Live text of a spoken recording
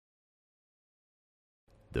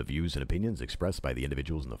The views and opinions expressed by the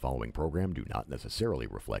individuals in the following program do not necessarily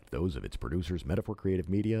reflect those of its producers, Metaphor Creative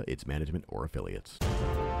Media, its management, or affiliates.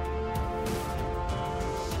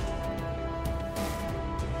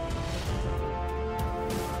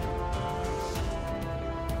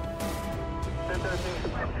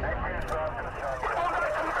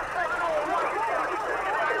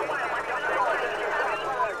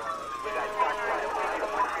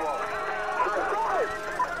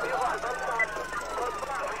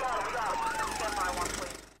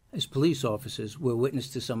 As police officers, we're witness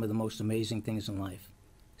to some of the most amazing things in life.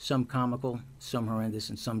 Some comical, some horrendous,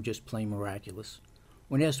 and some just plain miraculous.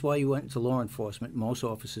 When asked why you went into law enforcement, most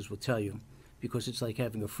officers will tell you, because it's like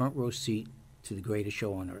having a front row seat to the greatest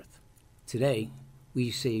show on earth. Today,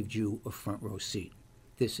 we saved you a front row seat.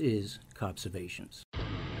 This is Copservations.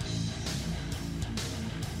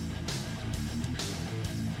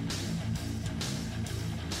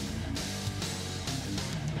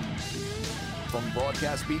 From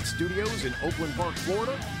Broadcast Beat Studios in Oakland Park,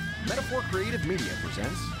 Florida, Metaphor Creative Media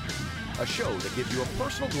presents a show that gives you a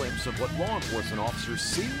personal glimpse of what law enforcement officers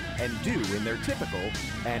see and do in their typical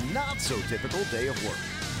and not so typical day of work.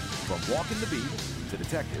 From walking the beat to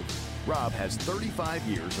detective, Rob has 35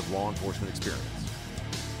 years of law enforcement experience.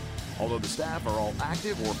 Although the staff are all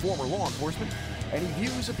active or former law enforcement, any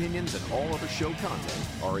views, opinions, and all other show content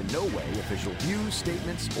are in no way official views,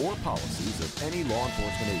 statements, or policies of any law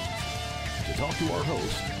enforcement agency. To talk to our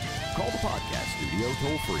host, call the podcast studio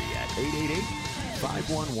toll-free at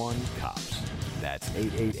 888-511-COPS. That's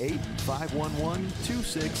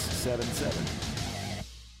 888-511-2677.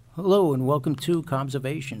 Hello and welcome to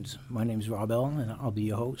Copservations. My name is Rob L. and I'll be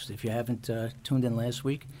your host. If you haven't tuned in last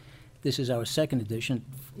week, this is our second edition.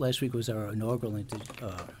 Last week was our inaugural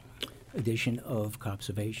edition of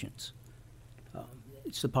Copservations.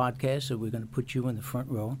 It's the podcast that we're going to put you in the front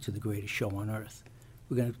row to the greatest show on earth.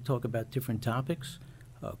 We're going to talk about different topics,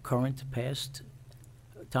 current, past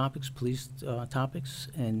topics, police topics,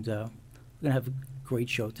 and we're going to have a great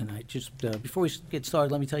show tonight. Just before we get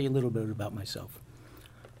started, let me tell you a little bit about myself.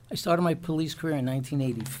 I started my police career in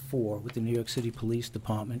 1984 with the New York City Police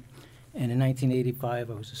Department, and in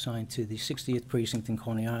 1985 I was assigned to the 60th Precinct in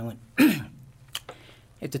Coney Island.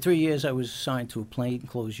 After 3 years, I was assigned to a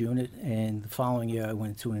plainclothes unit, and the following year I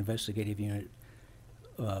went to an investigative unit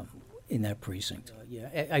in that precinct.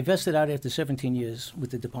 I vested out after 17 years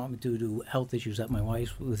with the department due to health issues that my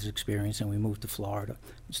wife was experiencing, and we moved to Florida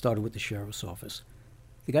and started with the sheriff's office.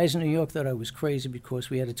 The guys in New York thought I was crazy because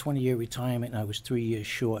we had a 20-year retirement and I was 3 years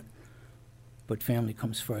short. But family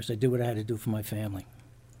comes first. I did what I had to do for my family.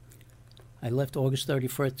 I left August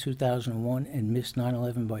 31st, 2001 and missed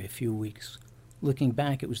 9/11 by a few weeks. Looking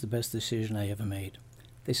back, it was the best decision I ever made.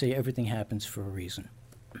 They say everything happens for a reason.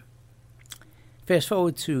 Fast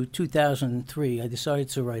forward to 2003, I decided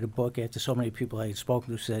to write a book after so many people I had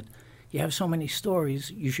spoken to said, "You have so many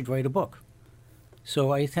stories, you should write a book."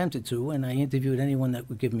 So I attempted to, and I interviewed anyone that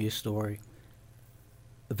would give me a story.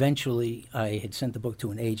 Eventually, I had sent the book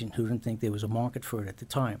to an agent who didn't think there was a market for it at the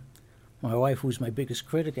time. My wife, who was my biggest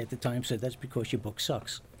critic at the time, said, "That's because your book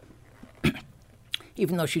sucks."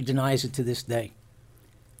 Even though she denies it to this day.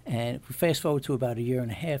 And fast forward to about a year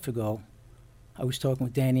and a half ago, I was talking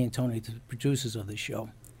with Danny and Tony, the producers of this show,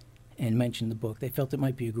 and mentioned the book. They felt it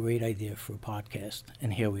might be a great idea for a podcast,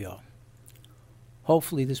 and here we are.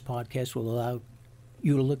 Hopefully this podcast will allow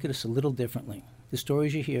you to look at us a little differently. The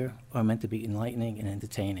stories you hear are meant to be enlightening and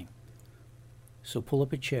entertaining. So pull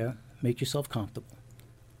up a chair, make yourself comfortable.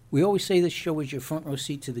 We always say this show is your front row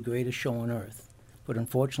seat to the greatest show on earth, but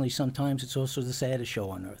unfortunately sometimes it's also the saddest show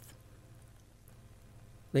on earth.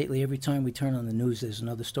 Lately, every time we turn on the news, there's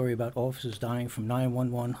another story about officers dying from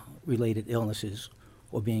 911-related illnesses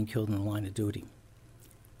or being killed in the line of duty.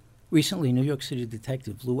 Recently, New York City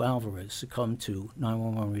detective Lou Alvarez succumbed to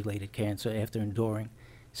 911-related cancer after enduring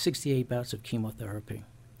 68 bouts of chemotherapy.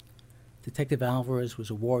 Detective Alvarez was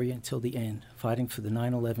a warrior until the end, fighting for the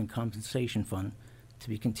 9/11 compensation fund to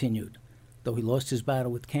be continued. Though he lost his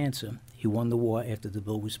battle with cancer, he won the war after the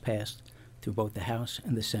bill was passed through both the House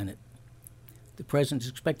and the Senate. The President is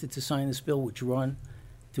expected to sign this bill, which run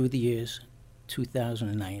through the years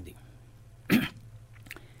 2090.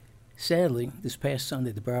 Sadly, this past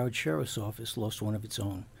Sunday, the Broward Sheriff's Office lost one of its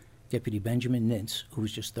own. Deputy Benjamin Nintz, who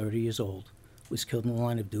was just 30 years old, was killed in the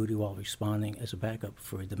line of duty while responding as a backup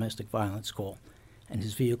for a domestic violence call, and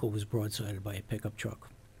his vehicle was broadsided by a pickup truck.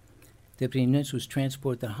 Deputy Nintz was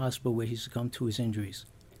transported to the hospital where he succumbed to his injuries.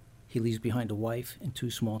 He leaves behind a wife and 2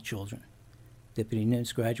 small children. Deputy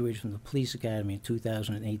Nintz graduated from the police academy in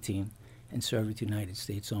 2018 and served with the United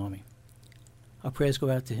States Army. Our prayers go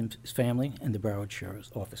out to his family and the Broward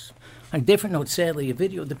Sheriff's Office. On a different note, sadly, a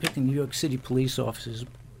video depicting New York City police officers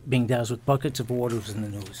being doused with buckets of water was in the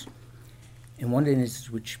news. In one instance,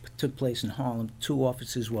 which took place in Harlem, 2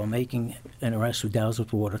 officers, while making an arrest, were doused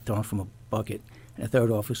with water thrown from a bucket, and a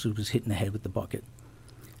 3rd officer was hit in the head with the bucket.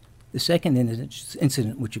 The second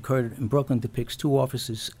incident, which occurred in Brooklyn, depicts 2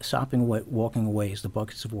 officers sopping wet, walking away as the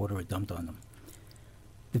buckets of water are dumped on them.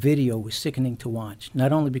 The video was sickening to watch,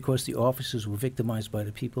 not only because the officers were victimized by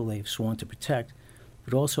the people they have sworn to protect,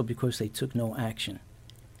 but also because they took no action.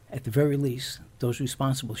 At the very least, those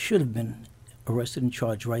responsible should have been arrested and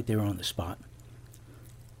charged right there on the spot.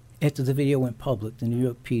 After the video went public, the New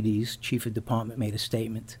York PD's chief of department made a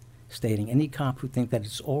statement stating any cop who thinks that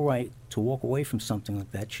it's all right to walk away from something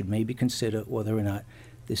like that should maybe consider whether or not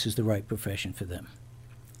this is the right profession for them.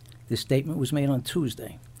 This statement was made on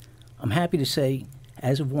Tuesday. I'm happy to say,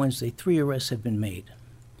 as of Wednesday, 3 arrests have been made.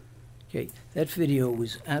 Okay, that video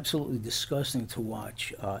was absolutely disgusting to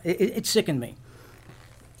watch. It sickened me.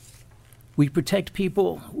 We protect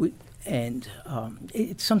people, and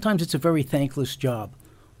sometimes it's a very thankless job,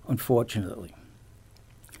 unfortunately.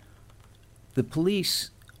 The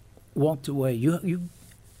police walked away.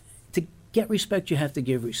 To get respect, you have to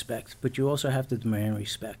give respect, but you also have to demand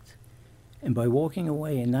respect. And by walking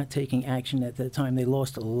away and not taking action at that time, they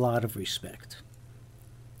lost a lot of respect.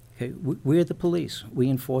 Okay, we're the police. We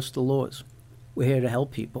enforce the laws. We're here to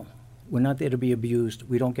help people. We're not there to be abused.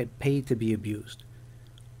 We don't get paid to be abused.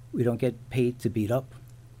 We don't get paid to beat up.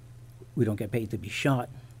 We don't get paid to be shot.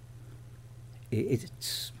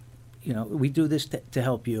 It's, we do this to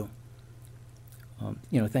help you.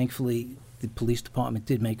 Thankfully, the police department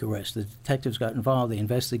did make arrests. The detectives got involved. They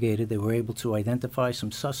investigated. They were able to identify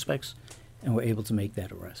some suspects and were able to make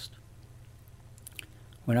that arrest.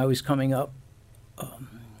 When I was coming up,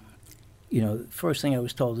 the first thing I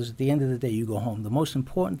was told is at the end of the day, you go home. The most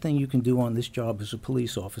important thing you can do on this job as a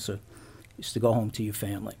police officer is to go home to your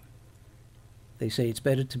family. They say it's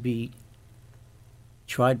better to be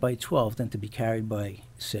tried by 12 than to be carried by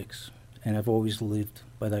 6, and I've always lived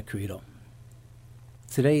by that credo.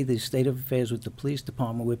 Today, the state of affairs with the police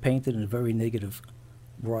department, we're painted in a very negative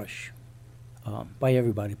brush by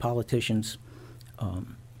everybody, politicians.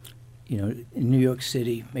 In New York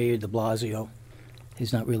City, Mayor de Blasio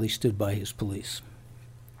has not really stood by his police.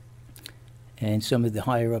 And some of the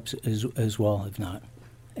higher-ups as well have not.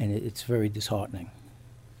 And it's very disheartening.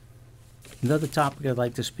 Another topic I'd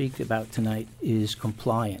like to speak about tonight is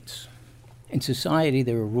compliance. In society,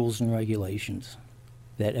 there are rules and regulations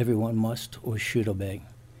that everyone must or should obey.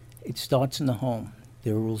 It starts in the home.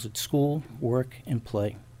 There are rules at school, work, and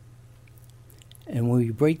play. And when we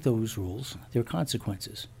break those rules, there are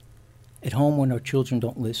consequences. At home, when our children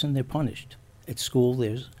don't listen, they're punished. At school,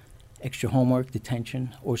 there's extra homework,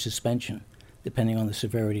 detention, or suspension, depending on the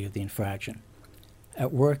severity of the infraction.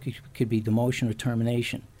 At work, it could be demotion or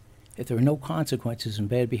termination. If there are no consequences and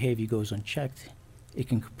bad behavior goes unchecked, it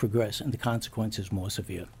can progress and the consequence is more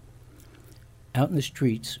severe. Out in the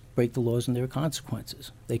streets, break the laws and there are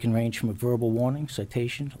consequences. They can range from a verbal warning,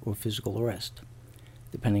 citation, or physical arrest,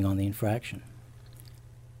 depending on the infraction.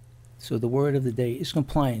 So the word of the day is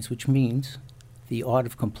compliance, which means the art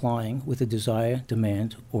of complying with a desire,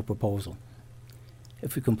 demand, or proposal.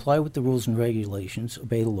 If we comply with the rules and regulations,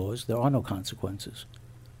 obey the laws, there are no consequences.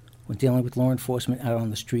 When dealing with law enforcement out on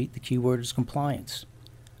the street, the key word is compliance.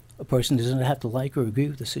 A person doesn't have to like or agree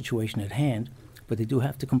with the situation at hand, but they do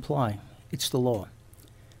have to comply. It's the law.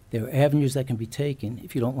 There are avenues that can be taken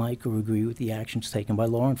if you don't like or agree with the actions taken by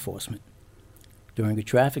law enforcement. During a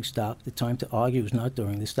traffic stop, the time to argue is not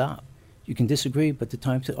during the stop. You can disagree, but the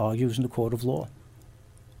time to argue is in the court of law,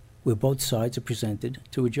 where both sides are presented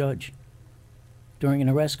to a judge. During an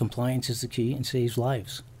arrest, compliance is the key and saves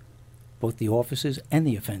lives, both the officers and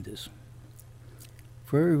the offenders.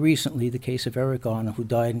 Very recently, the case of Eric Garner, who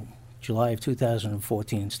died in July of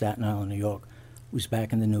 2014 in Staten Island, New York, was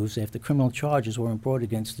back in the news after criminal charges were brought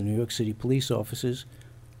against the New York City police officers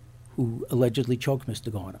who allegedly choked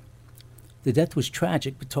Mr. Garner. The death was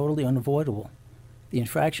tragic but totally unavoidable. The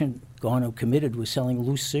infraction Garner committed was selling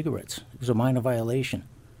loose cigarettes. It was a minor violation.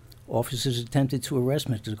 Officers attempted to arrest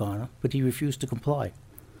Mr. Garner, but he refused to comply.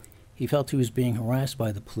 He felt he was being harassed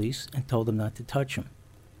by the police and told them not to touch him.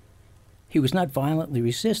 He was not violently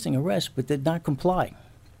resisting arrest, but did not comply.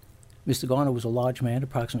 Mr. Garner was a large man,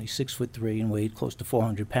 approximately 6'3", and weighed close to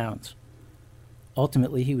 400 pounds.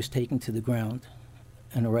 Ultimately, he was taken to the ground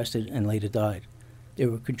and arrested and later died. There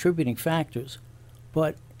were contributing factors,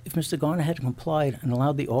 but if Mr. Garner had complied and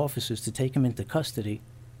allowed the officers to take him into custody,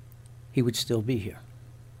 he would still be here.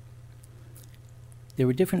 There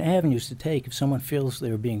are different avenues to take if someone feels they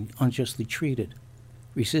are being unjustly treated.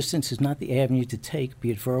 Resistance is not the avenue to take,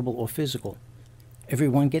 be it verbal or physical.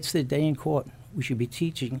 Everyone gets their day in court. We should be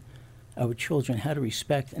teaching our children how to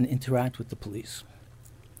respect and interact with the police.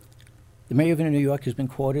 The mayor of New York has been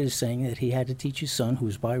quoted as saying that he had to teach his son, who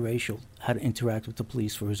is biracial, how to interact with the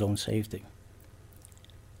police for his own safety.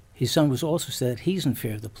 His son was also said that he's in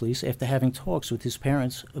fear of the police after having talks with his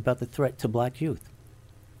parents about the threat to black youth.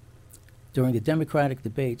 During the Democratic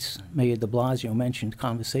debates, Mayor de Blasio mentioned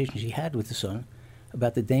conversations he had with his son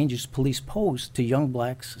about the dangers police pose to young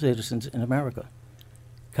black citizens in America.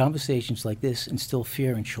 Conversations like this instill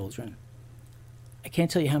fear in children. I can't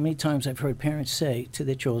tell you how many times I've heard parents say to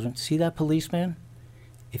their children, "See that policeman?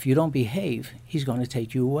 If you don't behave, he's going to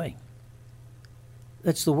take you away."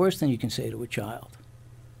 That's the worst thing you can say to a child.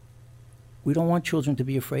 We don't want children to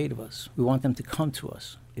be afraid of us. We want them to come to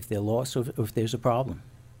us if they're lost or if there's a problem.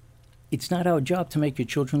 It's not our job to make your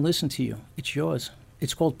children listen to you. It's yours.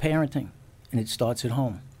 It's called parenting, and it starts at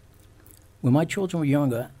home. When my children were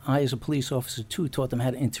younger, I, as a police officer, too, taught them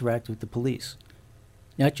how to interact with the police,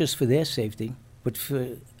 not just for their safety, but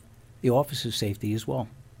for the officers' safety as well.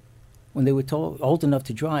 When they were old enough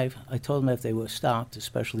to drive, I told them if they were stopped,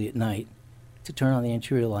 especially at night, to turn on the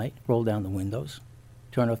interior light, roll down the windows,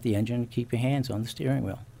 turn off the engine, and keep your hands on the steering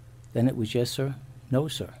wheel. Then it was yes, sir, no,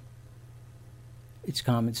 sir. It's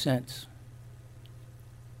common sense.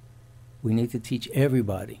 We need to teach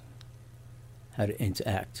everybody how to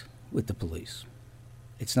interact with the police.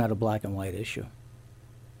 It's not a black and white issue.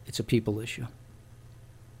 It's a people issue.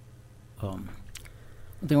 One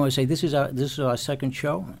thing I want to say, this is our second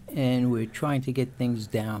show, and we're trying to get things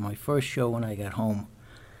down. My first show, when I got home,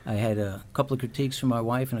 I had a couple of critiques from my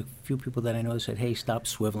wife and a few people that I know said, "Hey, stop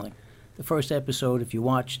swiveling." The first episode, if you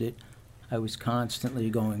watched it, I was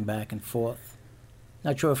constantly going back and forth.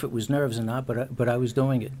 Not sure if it was nerves or not, but I was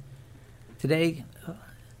doing it. Today,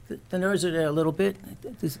 the nerves are there a little bit.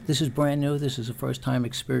 This is brand new. This is a first-time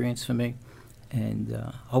experience for me. And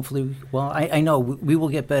hopefully, I know we will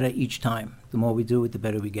get better each time. The more we do it, the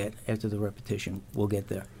better we get. After the repetition, we'll get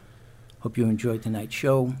there. Hope you enjoyed tonight's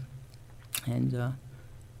show. And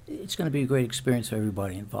it's going to be a great experience for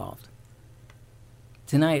everybody involved.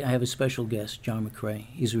 Tonight, I have a special guest, John McCrae.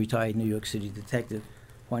 He's a retired New York City detective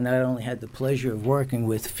who I not only had the pleasure of working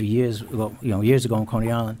with for years ago in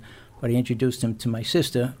Coney Island, but I introduced him to my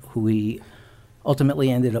sister, who he ultimately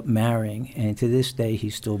ended up marrying, and to this day, he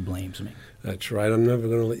still blames me. That's right. I'm never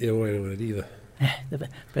going to let you away with it either. The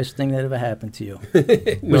best thing that ever happened to you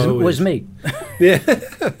was me. Yeah.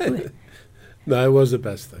 No, it was the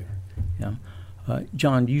best thing. Yeah.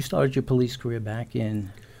 John, you started your police career back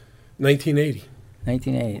in 1980.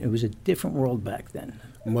 1980. It was a different world back then.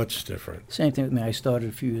 Much different. Same thing with me. I started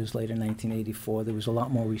a few years later, 1984. There was a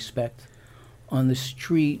lot more respect on the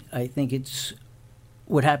street. I think it's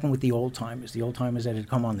what happened with the old-timers that had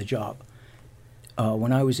come on the job.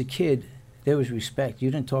 When I was a kid, there was respect.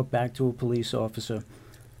 You didn't talk back to a police officer.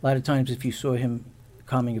 A lot of times if you saw him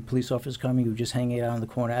coming, a police officer coming, you were just hanging out on the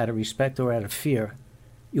corner out of respect or out of fear.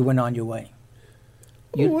 You went on your way.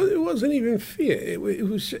 Well, it wasn't even fear.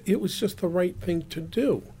 It was just the right thing to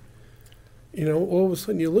do. You know, all of a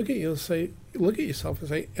sudden you look at yourself and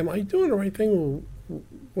say, am I doing the right thing with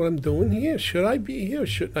what I'm doing here? Should I be here or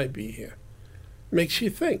shouldn't I be here? Makes you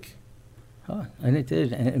think. And it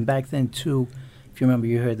did. And back then, too, if you remember,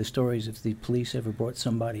 you heard the stories if the police ever brought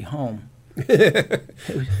somebody home.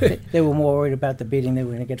 They were more worried about the beating they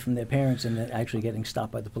were going to get from their parents than actually getting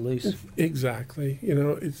stopped by the police. Exactly. You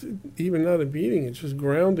know, it's even not a beating. It's just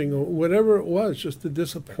grounding or whatever it was, just the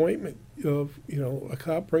disappointment of, you know, a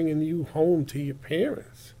cop bringing you home to your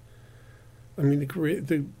parents. I mean,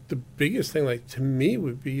 the biggest thing, like, to me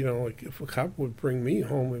would be, you know, like if a cop would bring me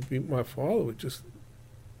home, it'd be my father would just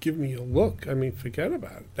give me a look. I mean, forget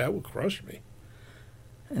about it. That would crush me.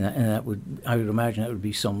 And that would, I would imagine that would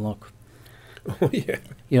be some look. Oh, yeah.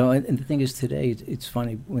 You know, and the thing is today, it's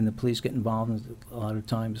funny, when the police get involved, a lot of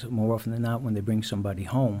times, more often than not, when they bring somebody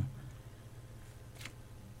home,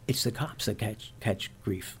 it's the cops that catch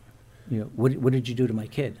grief. You know, what did you do to my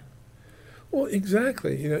kid? Well,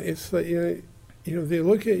 exactly. You know, it's like, you know, they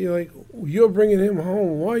look at you like, you're bringing him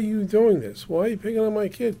home. Why are you doing this? Why are you picking on my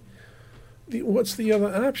kid? What's the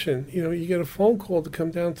other option? You know, you get a phone call to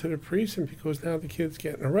come down to the precinct because now the kid's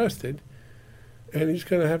getting arrested, and he's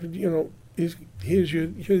going to have, you know, here's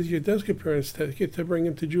your desk appearance ticket to bring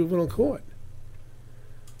him to juvenile court.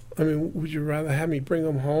 I mean, would you rather have me bring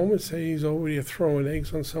him home and say he's over here throwing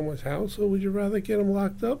eggs on someone's house, or would you rather get him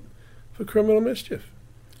locked up for criminal mischief?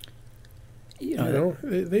 You know,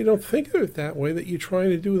 they don't think of it that way, that you're trying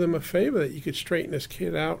to do them a favor, that you could straighten this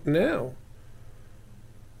kid out now.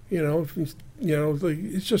 You know, if it's, you know, like,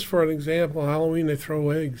 it's just for an example. Halloween, they throw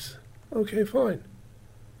eggs. Okay, fine.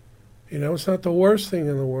 You know, it's not the worst thing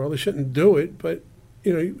in the world. They shouldn't do it, but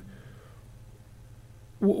you know,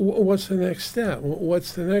 what's the next step?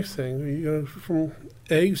 What's the next thing? You know, from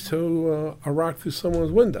eggs to a rock through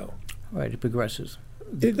someone's window. Right, it progresses.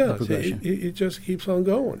 It does. Progression. It just keeps on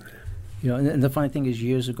going. You know, and the funny thing is,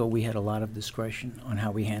 years ago we had a lot of discretion on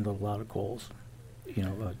how we handled a lot of calls. You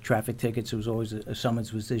know, traffic tickets, it was always a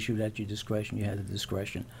summons was issued at your discretion. You had the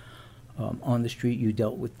discretion. On the street, you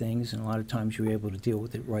dealt with things, and a lot of times you were able to deal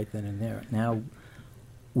with it right then and there. Now,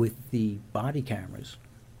 with the body cameras,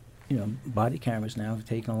 you know, body cameras now have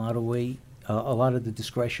taken a lot of the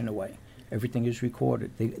discretion away. Everything is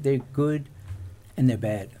recorded. They're good and they're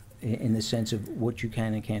bad in the sense of what you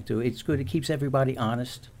can and can't do. It's good. It keeps everybody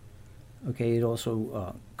honest. Okay. It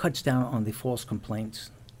also cuts down on the false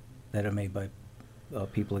complaints that are made by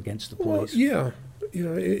people against the police. Well, yeah, you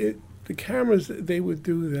know, the cameras, they would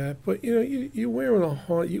do that, but you know, you're wearing a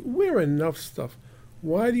horn. You wear enough stuff.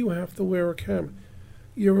 Why do you have to wear a camera?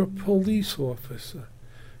 You're a police officer.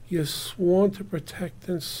 You're sworn to protect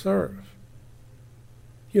and serve.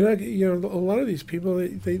 You're not, you know, a lot of these people,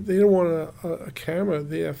 they don't want a camera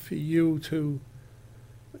there for you to,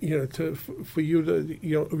 you know, for you to,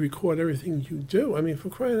 you know, record everything you do. I mean, for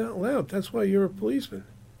crying out loud, that's why you're a policeman.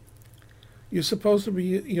 You're supposed to be,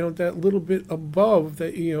 you know, that little bit above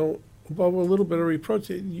that, you know, above a little bit of reproach.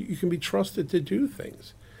 You can be trusted to do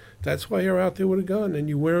things. That's why you're out there with a gun and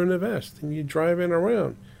you're wearing a vest and you're driving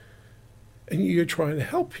around and you're trying to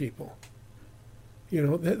help people. You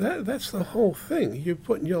know, that's the whole thing. You're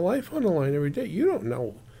putting your life on the line every day. You don't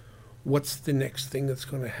know what's the next thing that's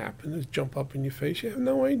going to happen, is jump up in your face. You have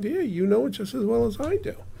no idea. You know it just as well as I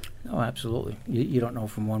do. No, absolutely. You don't know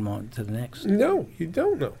from one moment to the next. No, you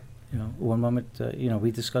don't know. You know, one moment, you know,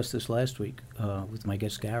 we discussed this last week with my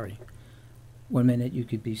guest Gary. One minute you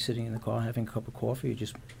could be sitting in the car having a cup of coffee or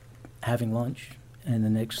just having lunch, and the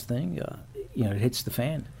next thing, you know, it hits the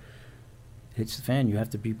fan. It hits the fan. You have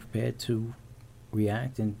to be prepared to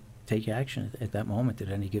react and take action at that moment, at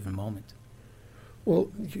any given moment. Well,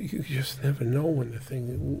 you just never know when the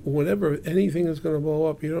thing, whenever anything is going to blow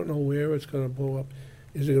up, you don't know where it's going to blow up.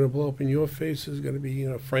 Is it going to blow up in your face? Is it going to be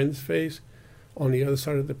in a friend's face on the other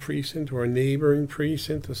side of the precinct or a neighboring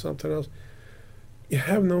precinct or something else? You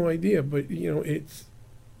have no idea, but, you know, it's,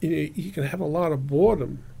 you know, you can have a lot of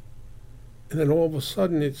boredom, and then all of a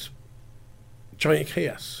sudden it's giant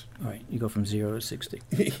chaos. All right, you go from 0 to 60.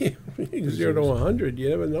 0 to 100, you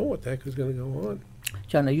never know what the heck is going to go on.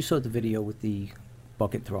 John, now you saw the video with the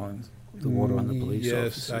bucket throwing the water on the police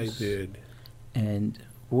officers. Yes, I did. And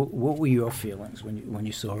what were your feelings when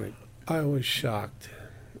you saw it? I was shocked.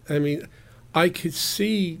 I mean, I could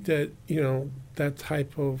see that, you know, that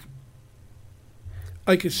type of,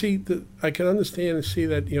 I could see that, I can understand and see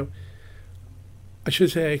that, you know, I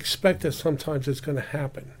should say I expect that sometimes it's going to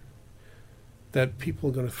happen, that people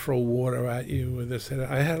are going to throw water at you or this and that.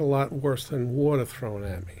 I had a lot worse than water thrown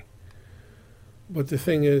at me. But the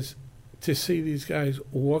thing is, to see these guys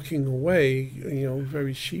walking away, you know,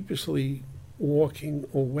 very sheepishly walking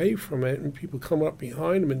away from it, and people coming up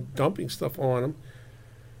behind them and dumping stuff on them,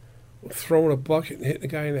 throwing a bucket and hitting the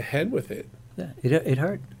guy in the head with it. Yeah, it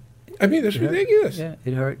hurt. I mean, that's ridiculous. Yeah,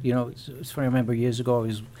 it hurt. You know, it's funny. I remember years ago, I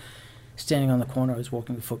was standing on the corner. I was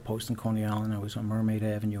walking the footpost in Coney Island. I was on Mermaid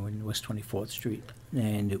Avenue in West 24th Street,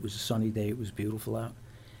 and it was a sunny day. It was beautiful out.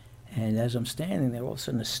 And as I'm standing there, all of a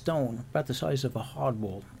sudden, a stone about the size of a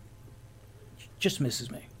hardball just misses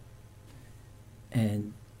me.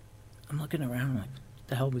 And I'm looking around like, what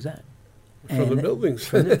the hell was that? From the buildings.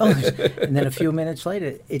 From the buildings. And then a few minutes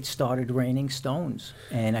later, it started raining stones.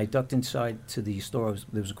 And I ducked inside to the store.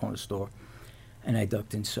 There was a corner store. And I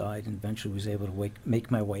ducked inside and eventually was able to make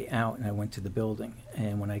my way out. And I went to the building.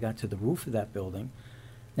 And when I got to the roof of that building,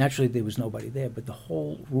 naturally there was nobody there, but the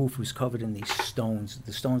whole roof was covered in these stones.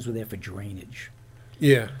 The stones were there for drainage.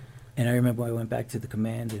 Yeah. And I remember I went back to the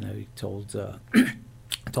command and I told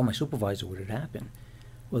I told my supervisor what had happened.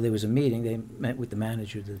 Well, there was a meeting. They met with the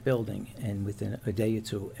manager of the building, and within a day or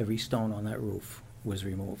two, every stone on that roof was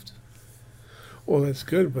removed. Well, that's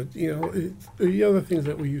good, but, you know, the other things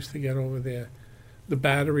that we used to get over there, the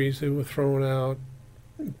batteries, they were thrown out,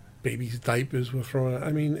 babies' diapers were thrown out.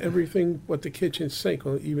 I mean, everything but the kitchen sink.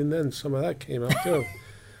 Well, even then, some of that came out, too.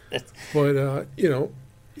 But, you know,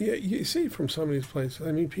 yeah, you see from some of these places,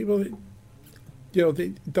 I mean, people, you know,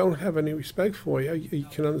 they don't have any respect for you. You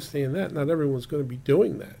can understand that. Not everyone's going to be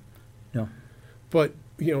doing that. No. But,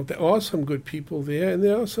 you know, there are some good people there, and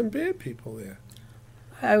there are some bad people there.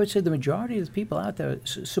 I would say the majority of the people out there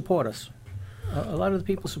support us. A lot of the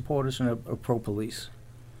people support us and are pro-police.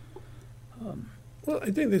 Well,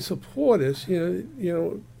 I think they support us,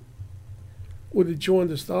 with the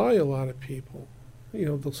jaundiced eye, a lot of people.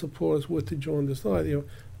 They'll support us with the jaundiced eye.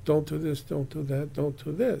 Don't do this, don't do that, don't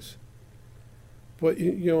do this. But,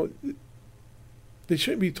 they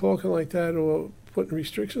shouldn't be talking like that or putting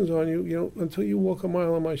restrictions on you, until you walk a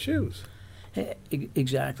mile in my shoes.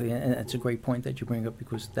 Exactly, and that's a great point that you bring up,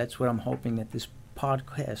 because that's what I'm hoping that this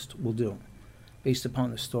podcast will do, based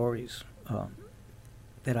upon the stories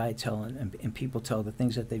that I tell and people tell, the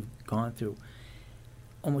things that they've gone through,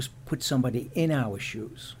 almost put somebody in our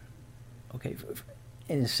shoes, okay,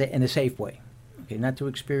 in a safe way, okay, not to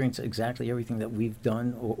experience exactly everything that we've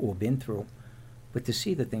done or been through, but to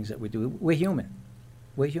see the things that we do. We're human.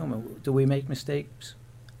 We're human. Do we make mistakes?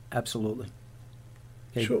 Absolutely.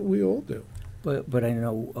 Okay? Sure, we all do. But I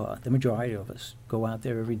know the majority of us go out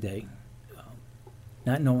there every day,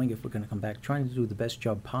 not knowing if we're going to come back, trying to do the best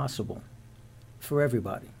job possible for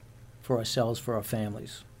everybody, for ourselves, for our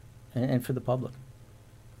families, and for the public.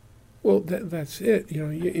 Well, that's it.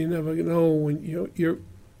 You never know when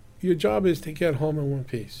your job is to get home in one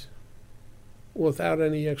piece, without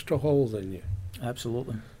any extra holes in you.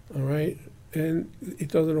 Absolutely. All right, and it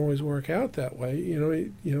doesn't always work out that way.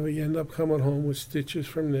 You end up coming home with stitches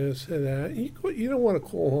from this and that. You don't want to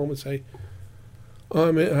call home and say,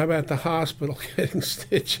 I'm at the hospital getting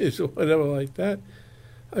stitches or whatever like that.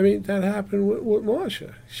 I mean, that happened with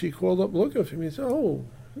Marcia. She called up looking for me and said, oh,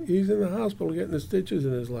 he's in the hospital getting the stitches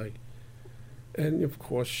in his leg. And, of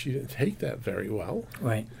course, she didn't take that very well.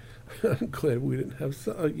 Right. I'm glad we didn't have,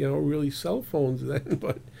 really cell phones then.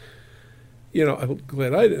 But, I'm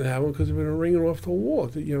glad I didn't have them, because it would have been ringing off the wall.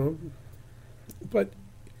 But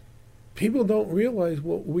people don't realize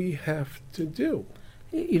what we have to do.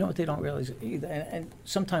 You know what they don't realize either, and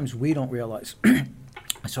sometimes we don't realize,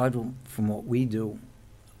 aside from what we do,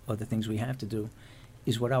 or the things we have to do,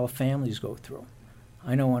 is what our families go through.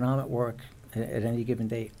 I know when I'm at work at any given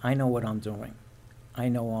day, I know what I'm doing. I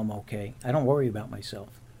know I'm okay. I don't worry about myself.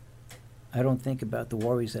 I don't think about the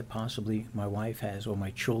worries that possibly my wife has, or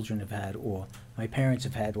my children have had, or my parents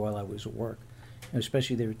have had while I was at work.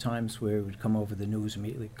 Especially there were times where it would come over the news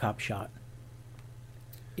immediately, cop shot.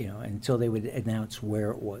 Until they would announce where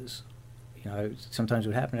it was. Sometimes it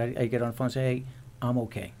would happen, I'd get on the phone and say, hey, I'm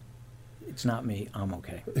okay. It's not me, I'm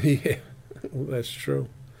okay. Yeah, well, that's true.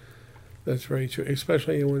 That's very true.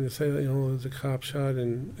 Especially when they say that, there's a cop shot,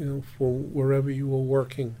 and, for wherever you were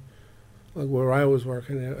working. Like where I was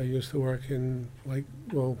working, I used to work in, I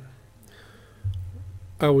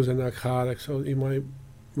was a narcotic, so my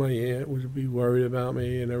aunt would be worried about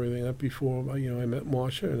me and everything. That before, I met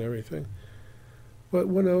Marcia and everything. But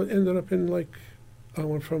when I ended up I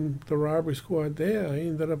went from the robbery squad there, I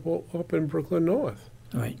ended up in Brooklyn North.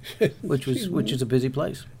 Right, which is a busy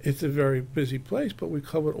place. It's a very busy place, but we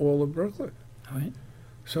covered all of Brooklyn. Right.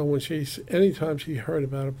 So when anytime she heard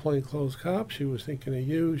about a plainclothes cop, she was thinking of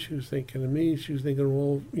you, she was thinking of me, she was thinking of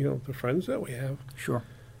all, the friends that we have. Sure.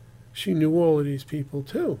 She knew all of these people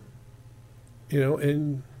too.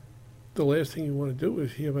 And the last thing you want to do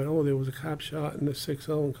is hear about, there was a cop shot in the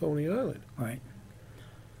 6-0 in Coney Island. Right.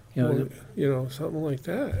 Something like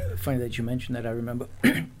that. Funny that you mentioned that. I remember,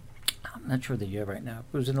 I'm not sure the year right now,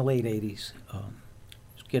 it was in the late 80s. I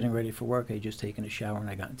was getting ready for work. I had just taken a shower and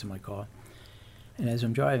I got into my car. And as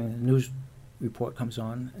I'm driving, the news report comes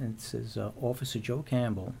on and it says, Officer Joe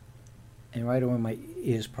Campbell. And right away my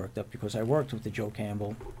ears perked up, because I worked with the Joe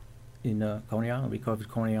Campbell in Coney Island. We covered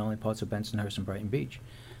Coney Island, parts of Bensonhurst and Brighton Beach.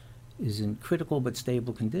 Is in critical but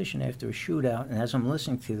stable condition after a shootout. And as I'm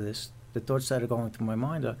listening to this, the thoughts that are going through my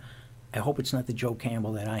mind are, I hope it's not the Joe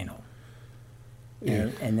Campbell that I know. Yeah.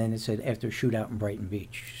 And then it said after a shootout in Brighton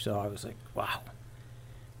Beach. So I was like, wow.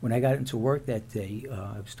 When I got into work that day,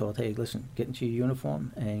 I was told, hey, listen, get into your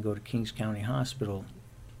uniform and go to Kings County Hospital.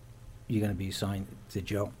 You're going to be assigned to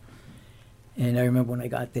Joe. And I remember when I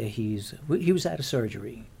got there, he was out of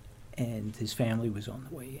surgery, and his family was on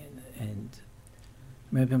the way in. And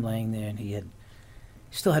I remember him laying there, and he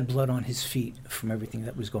still had blood on his feet from everything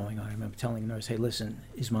that was going on. I remember telling the nurse, hey, listen,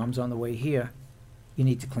 his mom's on the way here. You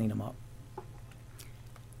need to clean him up.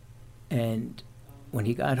 And when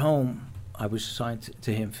he got home, I was assigned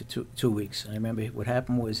to him for two weeks. And I remember what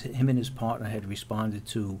happened was him and his partner had responded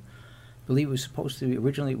to, I believe it was supposed to be,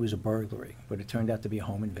 originally it was a burglary, but it turned out to be a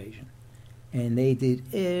home invasion. And they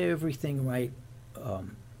did everything right.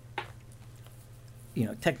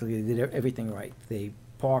 Technically they did everything right. They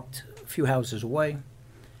parked a few houses away,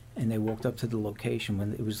 and they walked up to the location.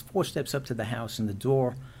 When it was 4 steps up to the house, and the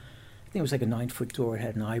door, I think it was like a 9-foot door. It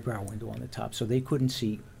had an eyebrow window on the top, so they couldn't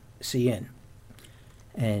see in.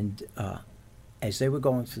 And as they were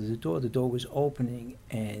going through the door was opening,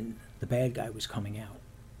 and the bad guy was coming out.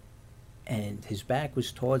 And his back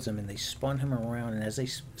was towards them, and they spun him around, and as they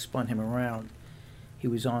spun him around, he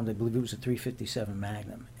was on, I believe it was a .357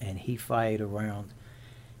 Magnum, and he fired around,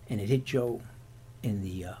 and it hit Joe in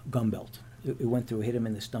the gun belt. It went through, hit him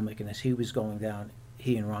in the stomach, and as he was going down,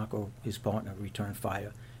 he and Rocco, his partner, returned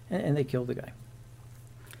fire, and they killed the guy.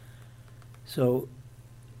 So,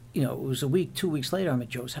 you know, it was a week, 2 weeks later, I'm at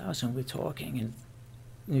Joe's house, and we're talking, and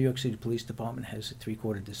New York City Police Department has a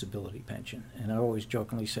 3/4 disability pension. And I always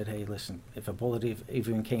jokingly said, hey, listen, if a bullet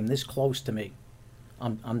even came this close to me,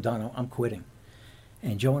 I'm done, I'm quitting.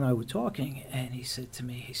 And Joe and I were talking, and he said to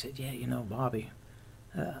me, he said, yeah, you know, Bobby,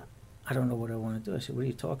 I don't know what I want to do. I said, what are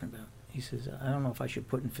you talking about? He says, I don't know if I should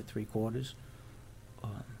put in for 3/4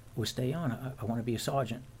 or stay on. I want to be a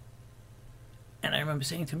sergeant. And I remember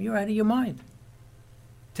saying to him, you're out of your mind.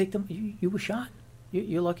 Take them. You were shot.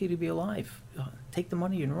 You're lucky to be alive. Take the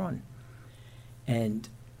money and run. And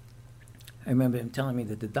I remember him telling me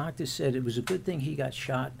that the doctor said it was a good thing he got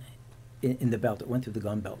shot in the belt. It went through the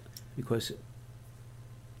gun belt, because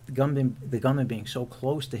the gunman being so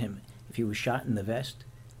close to him, if he was shot in the vest,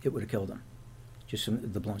 it would have killed him. Just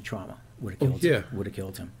the blunt trauma would have killed him. Would have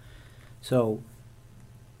killed him. So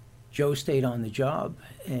Joe stayed on the job,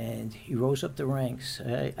 and he rose up the ranks.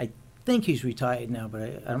 I think he's retired now,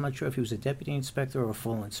 but I'm not sure if he was a deputy inspector or a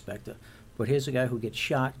full inspector. But here's a guy who gets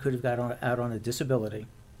shot, could have got out on a disability,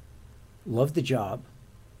 loved the job,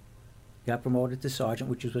 got promoted to sergeant,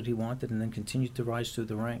 which is what he wanted, and then continued to rise through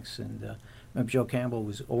the ranks. And remember, Joe Campbell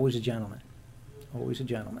was always a gentleman, always a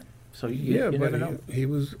gentleman. So you never know. He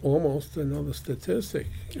was almost another statistic.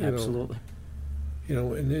 Absolutely.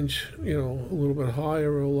 An inch, a little bit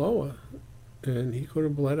higher or lower, and he could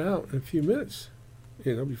have bled out in a few minutes,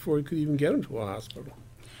 before he could even get him to a hospital.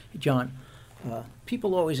 John,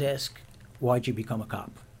 people always ask, why'd you become a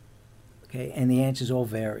cop? Okay, and the answers all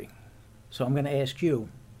vary. So I'm going to ask you,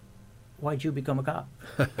 why'd you become a cop?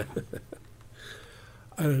 I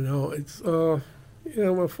don't know. It's,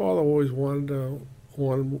 my father always wanted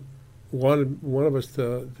one of us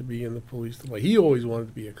to be in the police department. He always wanted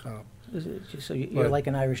to be a cop. So you're like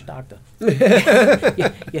an Irish doctor.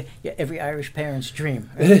 yeah, every Irish parent's dream.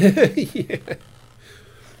 Right? Yeah.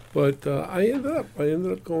 But I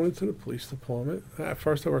ended up going into the police department. At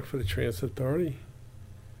first, I worked for the Transit Authority,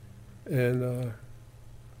 and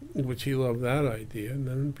which he loved that idea. And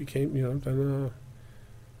then it became,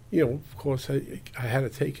 of course, I had to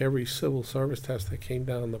take every civil service test that came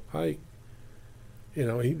down the pike.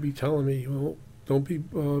 He'd be telling me, well, don't be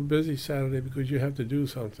busy Saturday because you have to do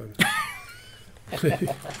something.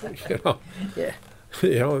 Yeah.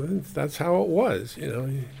 That's how it was.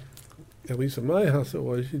 At least in my house it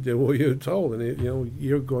was. You did what you were told, and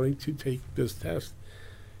you're going to take this test.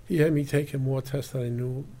 He had me taking more tests than I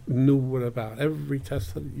knew what about. Every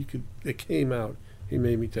test that came out, he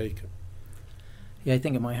made me take it. Yeah, I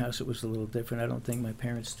think in my house it was a little different. I don't think my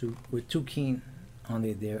parents were too keen on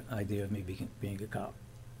the idea of me being a cop.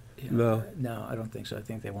 No, I don't think so. I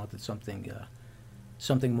think they wanted something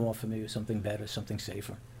more for me, something better, something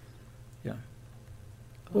safer. Yeah.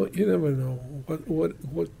 Well, you never know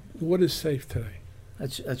what is safe today.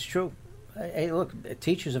 That's true. Hey, look, a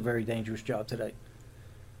teacher's a very dangerous job today.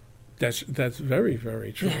 That's very,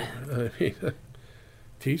 very true. I mean,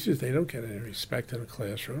 teachers, they don't get any respect in a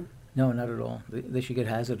classroom. No, not at all. They should get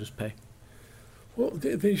hazardous pay. Well,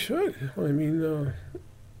 they should. I mean,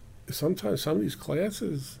 sometimes some of these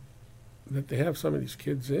classes that they have some of these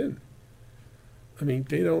kids in, I mean,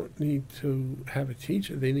 they don't need to have a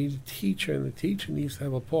teacher. They need a teacher, and the teacher needs to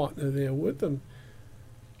have a partner there with them,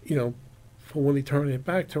 for when they turn their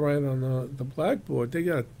back to write on the blackboard. You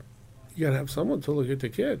got to have someone to look at the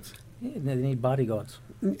kids. Yeah, they need bodyguards.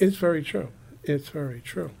 It's very true. It's very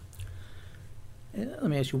true. Let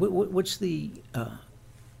me ask you, what's the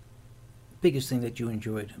biggest thing that you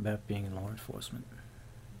enjoyed about being in law enforcement?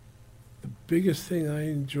 The biggest thing I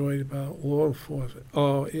enjoyed about law enforcement,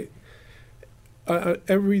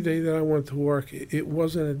 every day that I went to work, it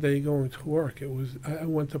wasn't a day going to work. It was I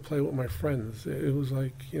went to play with my friends. It was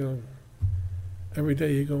like, every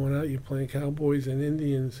day you're going out, you're playing cowboys and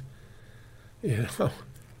Indians,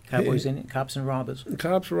 Cops and robbers.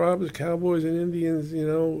 Cops, robbers, cowboys and Indians,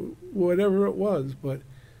 whatever it was. But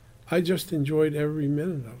I just enjoyed every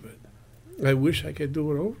minute of it. I wish I could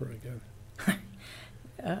do it over again.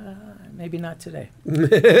 Maybe not today.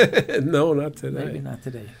 No, not today. Maybe not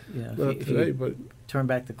today. Not today, but turn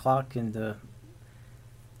back the clock and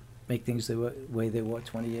make things the way they were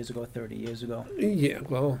 20 years ago, 30 years ago. Yeah,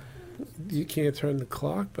 well, you can't turn the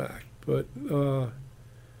clock back, but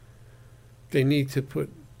they need to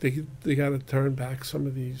put they got to turn back some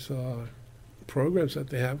of these programs that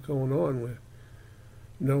they have going on with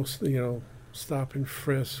no, stop and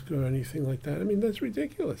frisk or anything like that. I mean, that's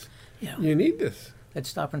ridiculous. Yeah. You need this. That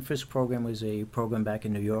stop and frisk program was a program back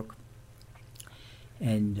in New York,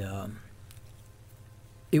 and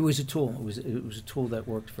it was a tool. It was a tool that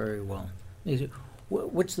worked very well.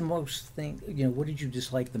 What's the most thing? What did you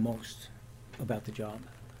dislike the most about the job?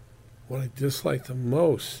 What I dislike the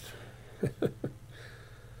most.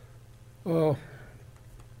 Oh,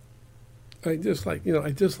 I dislike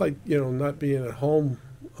not being at home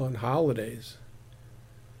on holidays.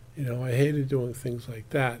 I hated doing things like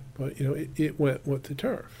that, but it went with the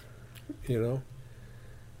turf.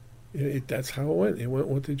 That's how it went. It went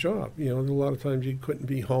with the job. A lot of times you couldn't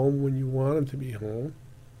be home when you wanted to be home.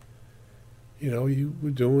 You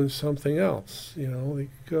were doing something else.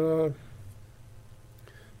 There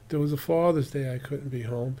was a Father's Day I couldn't be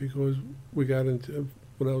home because we got into,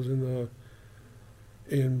 when I was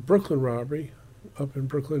in Brooklyn robbery, up in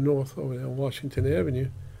Brooklyn North over there on Washington Avenue,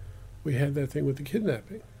 we had that thing with the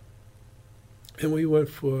kidnapping. And we went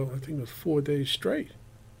for, I think it was 4 days straight.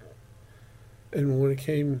 And when it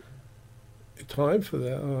came time for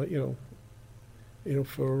that,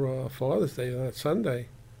 for Father's Day, that Sunday,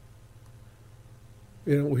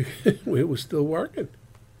 we we were still working.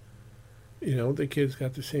 The kids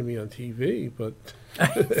got to see me on TV, but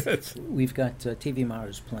We've got TV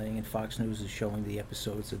monitors playing, and Fox News is showing the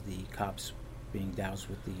episodes of the cops being doused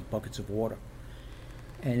with the buckets of water.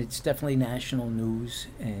 And it's definitely national news,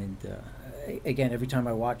 and again, every time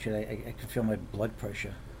I watch it, I can feel my blood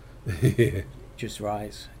pressure just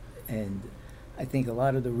rise. And I think a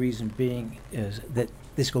lot of the reason being is that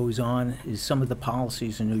this goes on is some of the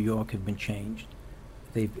policies in New York have been changed.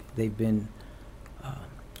 They've been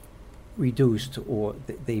reduced, or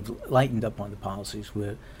they've lightened up on the policies,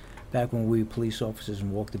 where back when we were police officers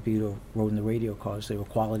and walked the beat or rode in the radio cars, they were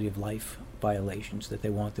quality of life violations that they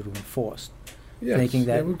wanted to enforce. yes, Thinking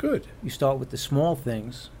that they were good. you start with the small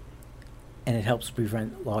things, and it helps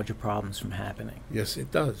prevent larger problems from happening. Yes,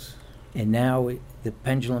 it does. And now the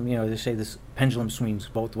pendulum, they say this pendulum swings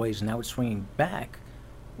both ways, and now it's swinging back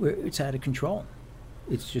where it's out of control.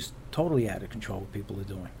 It's just totally out of control what people are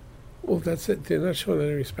doing. Well, that's it. They're not showing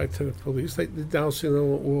any respect to the police. Like the dousing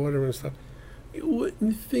them with water and stuff. You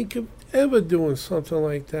wouldn't think of ever doing something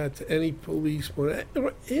like that to any policeman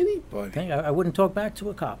or anybody. Okay, I wouldn't talk back to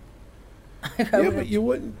a cop. Yeah, but you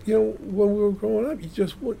wouldn't. When we were growing up,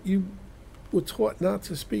 you were taught not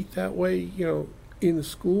to speak that way. In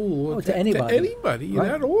school or to anybody. To anybody,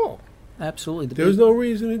 Right. at all. Absolutely. There's no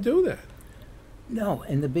reason to do that. No,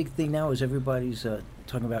 and the big thing now is everybody's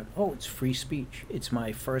talking about, it's free speech. It's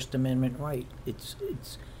my First Amendment right. It's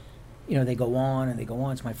they go on and they go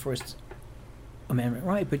on. It's my First Amendment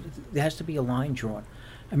right, but there has to be a line drawn.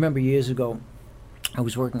 I remember years ago, I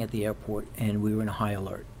was working at the airport and we were in a high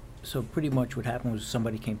alert. So pretty much what happened was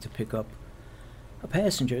somebody came to pick up a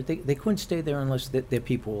passenger. They couldn't stay there unless their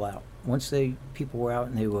people were out. Once people were out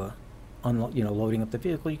and they were loading up the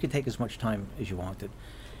vehicle, you could take as much time as you wanted.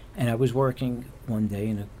 And I was working one day,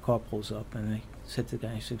 and a car pulls up, and I said to the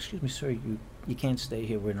guy, I said, "Excuse me, sir, you can't stay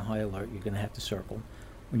here. We're in a high alert. You're going to have to circle.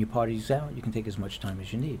 When your party's out, you can take as much time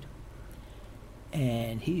as you need."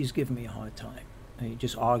 And he's giving me a hard time,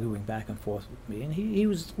 just arguing back and forth with me. And he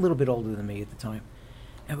was a little bit older than me at the time.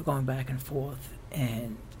 And we're going back and forth.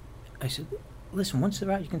 And I said, "Listen, once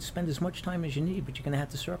they're out, you can spend as much time as you need, but you're going to have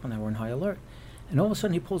to circle now. We're in high alert." And all of a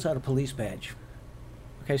sudden, he pulls out a police badge.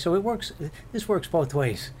 Okay, so it works. This works both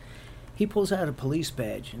ways. He pulls out a police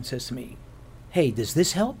badge and says to me, "Hey, does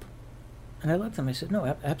this help?" And I looked at him. I said, "No,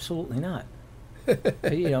 absolutely not."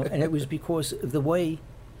 And it was because of the way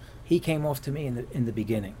he came off to me in the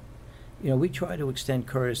beginning. We try to extend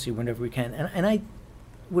courtesy whenever we can, and I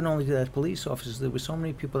wouldn't only do that to police officers. There were so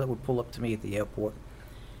many people that would pull up to me at the airport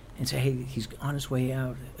and say, "Hey, he's on his way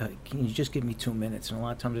out. Can you just give me 2 minutes?" And a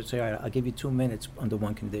lot of times I'd say, "All right, I'll give you 2 minutes under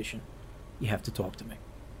one condition. You have to talk to me."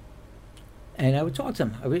 And I would talk to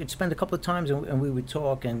him. I would spend a couple of times, and we would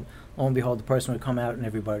talk, and lo and behold, the person would come out, and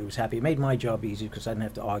everybody was happy. It made my job easy because I didn't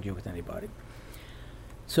have to argue with anybody.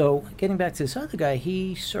 So getting back to this other guy,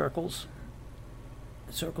 he circles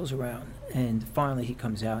around, and finally he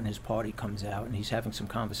comes out, and his party comes out, and he's having some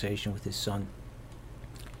conversation with his son.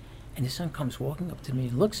 And his son comes walking up to me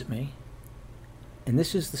and looks at me, and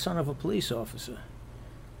this is the son of a police officer,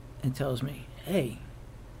 and tells me, "Hey,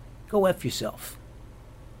 go F yourself."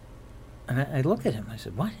 And I looked at him. I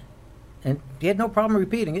said, "What?" And he had no problem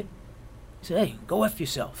repeating it. He said, "Hey, go F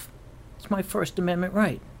yourself. It's my First Amendment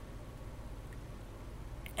right."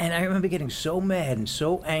 And I remember getting so mad and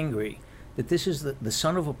so angry that this is the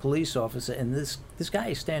son of a police officer, and this guy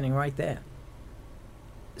is standing right there.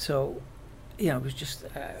 So, it was just,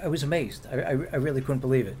 I was amazed. I really couldn't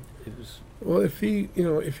believe it. It was. Well, if he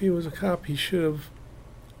was a cop, he should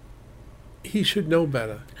know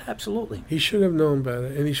better. Absolutely. He should have known better,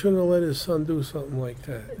 and he shouldn't have let his son do something like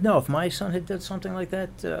that. No, if my son had done something like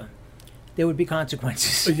that, there would be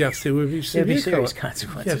consequences. Yes, there would be There'd be severe serious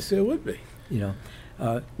consequences. Yes, there would be.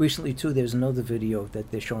 Recently, too, there's another video that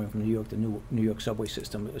they're showing from New York, the New York subway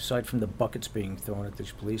system. Aside from the buckets being thrown at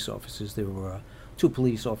these police officers, there were 2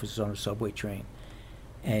 police officers on a subway train.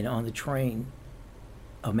 And on the train,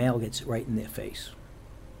 a male gets right in their face.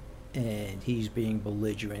 And he's being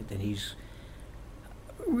belligerent, and he's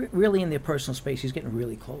really in their personal space. He's getting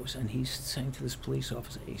really close, and he's saying to this police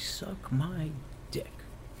officer, "Hey, suck my dick."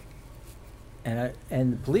 And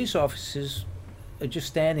the police officers are just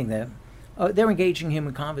standing there. They're engaging him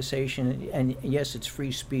in conversation, and yes, it's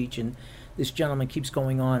free speech, and this gentleman keeps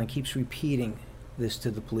going on and keeps repeating this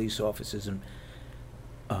to the police officers, and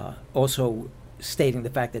also stating the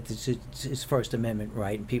fact that this is his First Amendment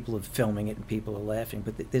right, and people are filming it and people are laughing.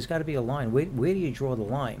 But there's got to be a line. Where do you draw the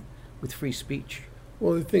line with free speech?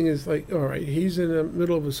 Well, the thing is, like, all right, he's in the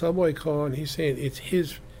middle of a subway car, and he's saying it's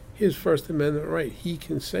his First Amendment right. He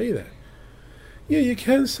can say that. Yeah, you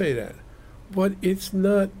can say that, but it's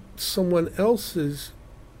not someone else's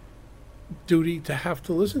duty to have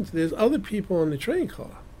to listen to. There's other people on the train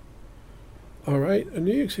car. All right, a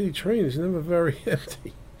New York City train is never very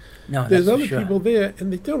empty. No, there's that's other for sure. people there,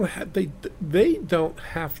 and they don't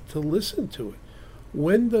have to listen to it.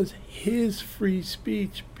 When does his free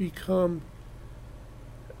speech become,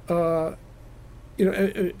 an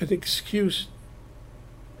excuse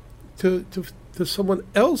to someone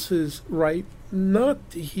else's right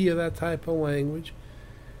not to hear that type of language,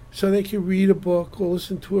 so they can read a book or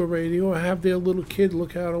listen to a radio or have their little kid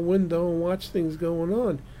look out a window and watch things going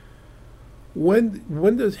on?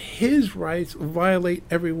 When does his rights violate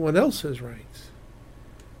everyone else's rights?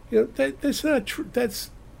 That's not true.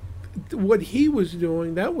 That's what he was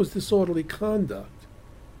doing. That was disorderly conduct.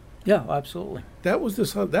 Yeah, absolutely. That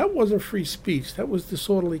wasn't free speech. That was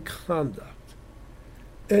disorderly conduct,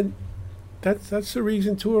 and that's the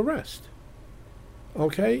reason to arrest.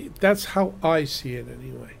 Okay, that's how I see it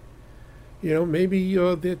anyway. Maybe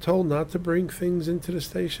they're told not to bring things into the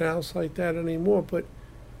station house like that anymore, but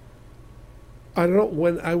I don't know.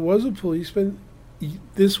 When I was a policeman,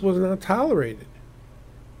 this was not tolerated,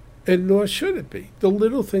 and nor should it be. The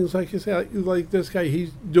little things, like you say, like this guy,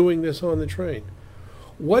 he's doing this on the train.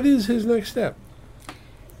 What is his next step?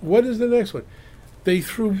 What is the next one? They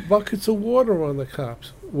threw buckets of water on the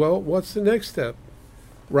cops. Well, what's the next step?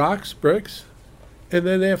 Rocks, bricks, and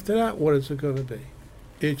then after that, what is it going to be?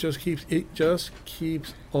 It just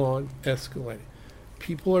keeps on escalating.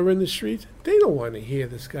 People are in the streets. They don't want to hear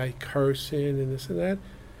this guy cursing and this and that.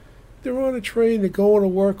 They're on a train. They're going to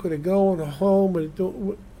work or they're going home.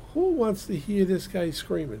 Who wants to hear this guy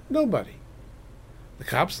screaming? Nobody. The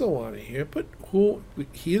cops don't want to hear it, but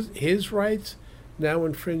his rights now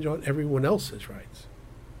infringe on everyone else's rights.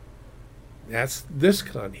 That's this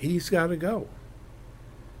con. He's got to go.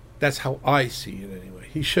 That's how I see it anyway.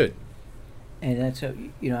 He should. And that's how,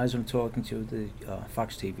 as I'm talking to the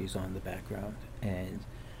Fox TV is on in the background, and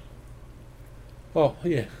oh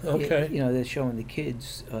yeah, okay. They're showing the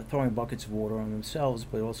kids throwing buckets of water on themselves,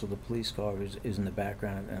 but also the police car is in the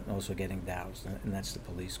background and also getting doused, and that's the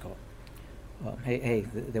police car. Hey,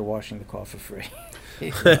 they're washing the car for free.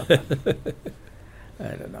 I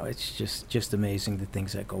don't know. It's just amazing the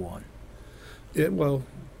things that go on. Well,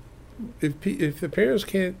 if the parents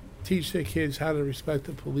can't teach their kids how to respect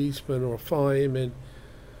a policeman or a fireman,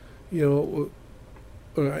 or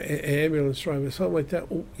an ambulance driver, something like that,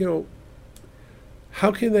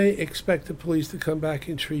 how can they expect the police to come back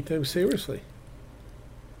and treat them seriously?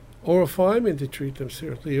 Or a fireman to treat them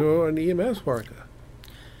seriously, or an EMS worker?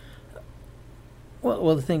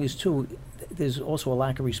 Well, the thing is, too, there's also a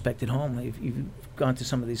lack of respect at home. If you've gone to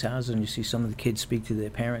some of these houses and you see some of the kids speak to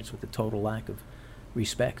their parents with a total lack of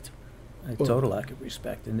respect.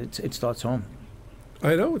 And it starts home.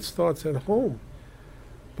 I know it starts at home.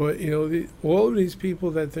 But, all of these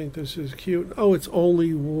people that think this is cute, it's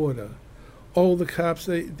only water. Oh, the cops,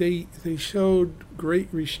 they showed great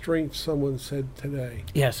restraint, someone said today.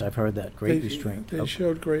 Yes, I've heard that. Great restraint. They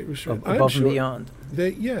showed great restraint. Above and beyond.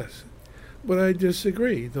 Yes. But I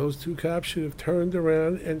disagree. Those 2 cops should have turned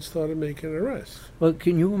around and started making arrests. Well,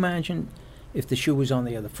 can you imagine if the shoe was on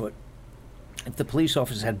the other foot? If the police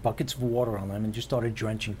officers had buckets of water on them and just started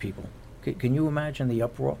drenching people? Can you imagine the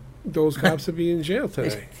uproar? Those cops would be in jail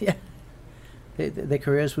today. Yeah. Their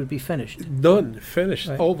careers would be finished. Done. Finished.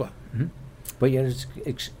 Right. Over. Mm-hmm. But yet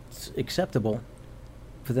it's acceptable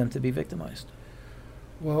for them to be victimized.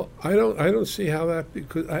 Well, I don't see how that,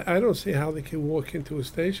 because I don't see how they can walk into a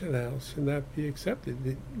station house and that be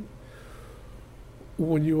accepted.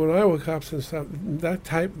 When you and I were cops and stuff,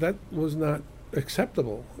 that was not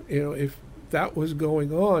acceptable. You know, if that was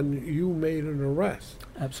going on, you made an arrest.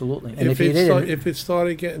 Absolutely. And If if you didn't, if it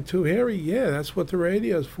started getting too hairy, yeah, that's what the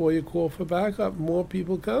radio's for. You call for backup, more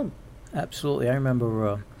people come. absolutely. I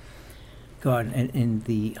remember, God, in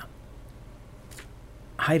the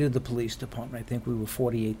height of the police department, I think we were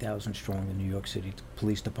 48,000 strong in New York City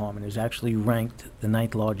Police Department. It was actually ranked the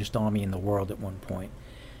 9th largest army in the world at one point.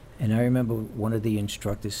 And I remember one of the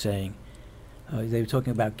instructors saying, they were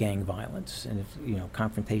talking about gang violence and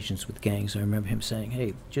confrontations with gangs. I remember him saying,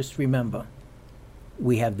 "Hey, just remember,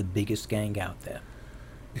 we have the biggest gang out there."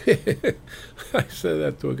 I said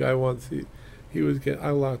that to a guy once. I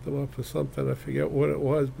locked him up for something. I forget what it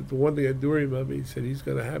was, but the one thing I do remember, he said he's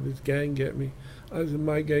going to have his gang get me. I said,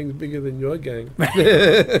 my gang's bigger than your gang.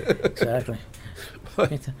 Exactly.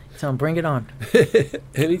 Tell him, bring it on.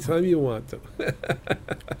 Anytime you want to.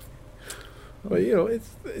 But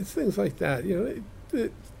it's things like that.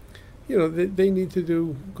 They need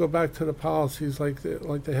to go back to the policies like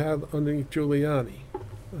they had under Giuliani.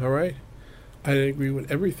 All right, I didn't agree with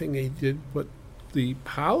everything they did, but the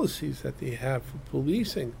policies that they have for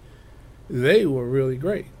policing, they were really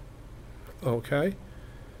great. Okay,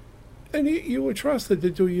 and you were trusted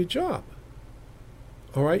to do your job.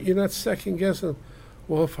 All right, you're not second guessing.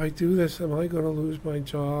 Well, if I do this, am I going to lose my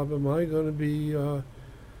job? Am I going to be? Am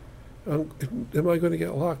I going to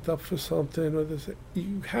get locked up for something or this?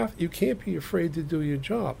 You can't be afraid to do your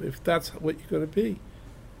job. If that's what you're going to be,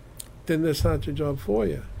 then that's not your job for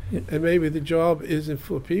you. Yeah. And maybe the job isn't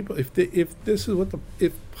for people. If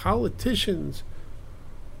politicians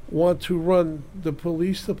want to run the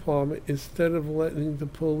police department instead of letting the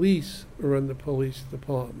police run the police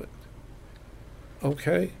department,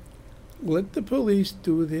 okay, let the police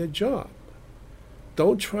do their job.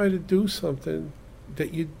 Don't try to do something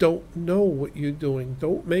that you don't know what you're doing.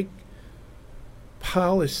 Don't make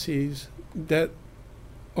policies that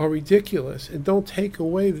are ridiculous, and don't take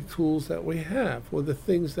away the tools that we have or the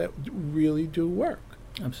things that really do work.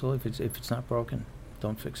 Absolutely. If it's not broken,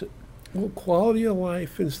 don't fix it. Well, quality of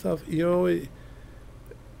life and stuff, beer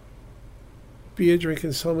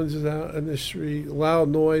drinking, someone's is out in the street, loud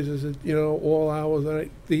noises at, all hours of the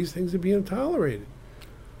night. These things are being tolerated.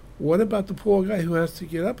 What about the poor guy who has to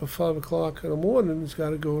get up at 5 o'clock in the morning and has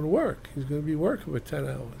got to go to work? He's going to be working for 10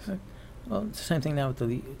 hours. Well, it's the same thing now with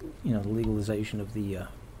the legalization of the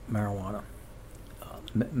marijuana,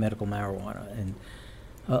 medical marijuana, and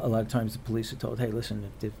a lot of times the police are told, "Hey, listen,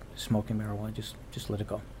 if they're smoking marijuana, just let it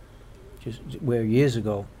go." Where years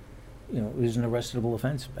ago, it was an arrestable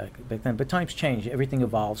offense back then. But times change, everything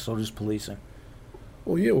evolves, so does policing.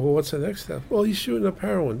 Well, yeah. Well, what's the next step? Well, he's shooting up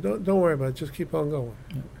heroin. Don't worry about it. Just keep on going.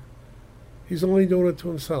 Yeah. He's only doing it to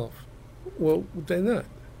himself. Well, they're not.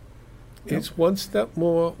 Yep. It's one step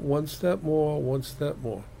more, one step more, one step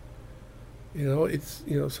more. It's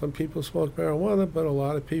some people smoke marijuana, but a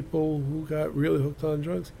lot of people who got really hooked on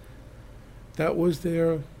drugs, that was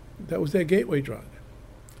their gateway drug.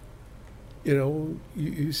 You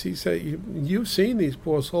see, you've seen these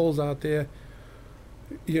poor souls out there.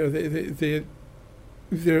 They're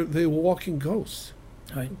walking ghosts.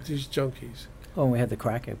 Right. These junkies. Oh, and we had the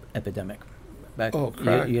crack epidemic back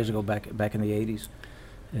crack. years ago, back in the 80s.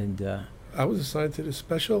 And I was assigned to the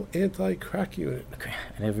special anti-crack unit.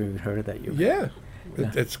 I never even heard of that unit. Yeah.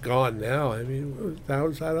 Yeah. It's gone now. I mean, that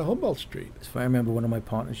was out of Humboldt Street. So I remember one of my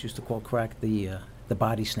partners used to call crack the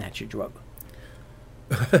body snatcher drug.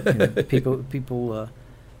 People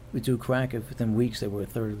would do crack, and within weeks they were a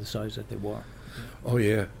third of the size that they were. Oh,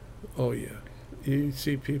 yeah. Oh, yeah. You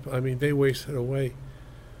see people, they wasted away.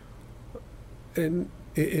 And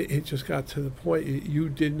it just got to the point you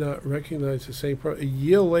did not recognize the same person. A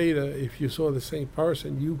year later, if you saw the same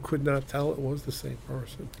person, you could not tell it was the same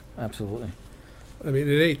person. Absolutely. It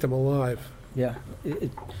ate them alive. Yeah,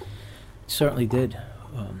 it certainly did.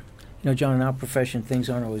 John, in our profession, things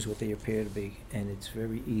aren't always what they appear to be, and it's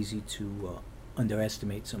very easy to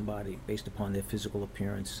underestimate somebody based upon their physical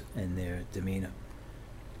appearance and their demeanor.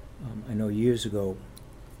 I know years ago,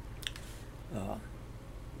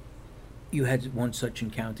 you had one such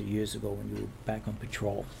encounter years ago when you were back on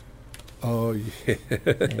patrol. Oh, yeah.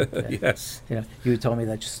 And, Yes. Yeah, you had told me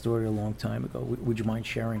that story a long time ago. Would you mind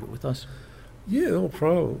sharing it with us? Yeah, no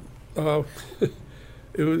problem.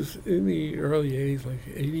 It was in the early 80s, like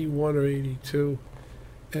 81 or 82.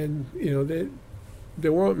 And,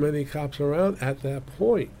 there weren't many cops around at that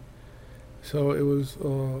point. So it was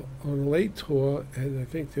on a late tour, and I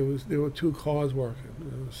think there were two cars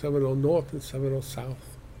working, 70 North and 70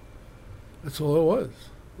 South. That's all it was,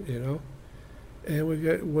 you know.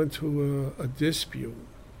 And went to a dispute.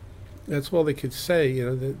 That's all they could say, you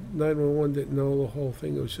know. That 911 didn't know the whole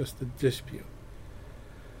thing. It was just a dispute.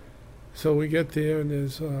 So we get there, and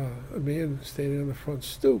there's a man standing on the front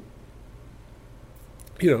stoop.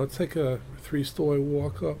 You know, it's like a 3-story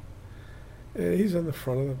walk up, and he's on the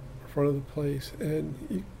front of the place. And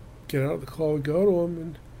you get out of the car, we go to him,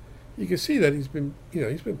 and you can see that he's been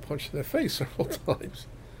punched in the face several times.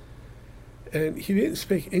 And he didn't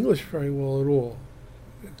speak English very well at all.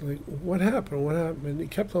 Like, what happened? What happened? And he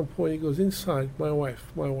kept on pointing. He goes, inside, my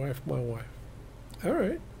wife, my wife, my wife. All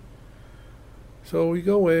right. So we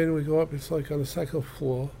go in, we go up, it's like on the second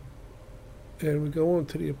floor. And we go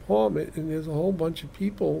into the apartment, and there's a whole bunch of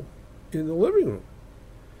people in the living room.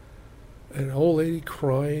 And an old lady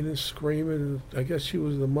crying and screaming. And I guess she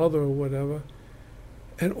was the mother or whatever.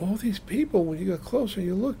 And all these people, when you got closer,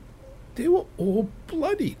 you look, they were all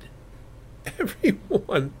bloodied.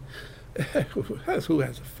 Everyone who has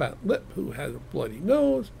a fat lip, who has a bloody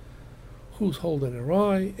nose, who's holding her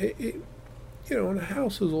eye, you know, and the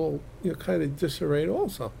house is all, you know, kind of disarrayed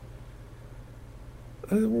also.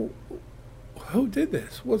 I said, well, who did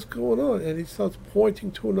this? What's going on? And he starts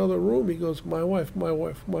pointing to another room. He goes, my wife, my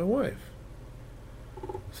wife, my wife.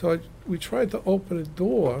 So we tried to open a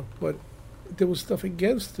door, but there was stuff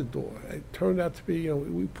against the door. It turned out to be, you know,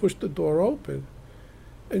 we pushed the door open,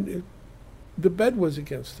 and the bed was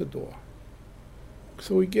against the door.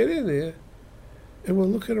 So we get in there, and we're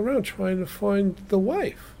looking around trying to find the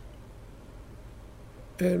wife.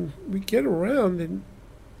 And we get around, and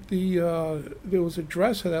there was a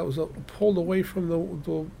dresser that was pulled away from the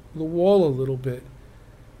wall a little bit.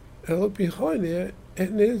 And I look behind there,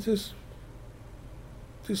 and there's this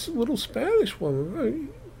little Spanish woman, very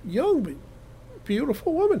young but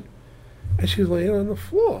beautiful woman, and she's laying on the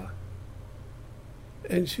floor.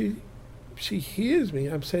 And she hears me.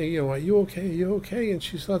 I'm saying, you know, are you okay? Are you okay? And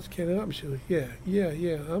she starts getting up. And she's like, yeah,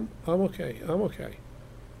 I'm okay. I'm okay.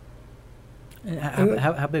 And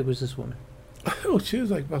how big was this woman? Oh, she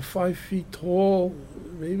was like about 5 feet tall,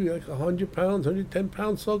 maybe like 100 pounds, 110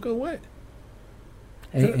 pounds soaking wet.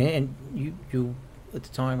 And you at the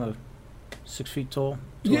time are 6 feet tall?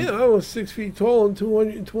 Yeah, I was 6 feet tall and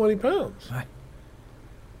 220 pounds. Right.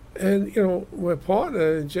 And, you know, my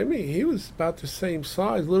partner, Jimmy, he was about the same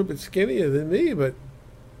size, a little bit skinnier than me, but,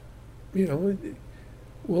 you know,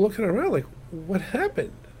 we're looking around like, what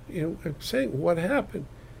happened? You know, I'm saying, what happened?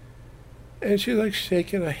 And she's like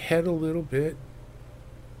shaking her head a little bit.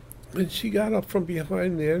 And she got up from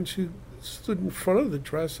behind there and she stood in front of the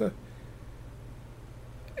dresser.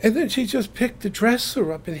 And then she just picked the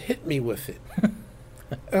dresser up and hit me with it.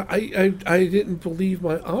 I didn't believe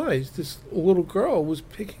my eyes. This little girl was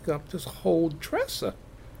picking up this whole dresser.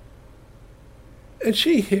 And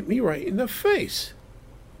she hit me right in the face.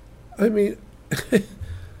 I mean,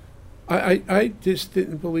 I just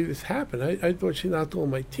didn't believe this happened. I thought she knocked all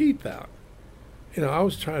my teeth out. You know, I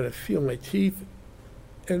was trying to feel my teeth,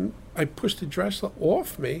 and I pushed the dresser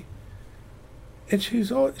off me, and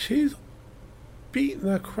she's beating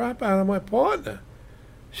the crap out of my partner.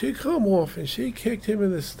 She come off and she kicked him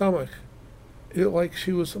in the stomach, like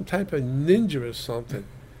she was some type of ninja or something.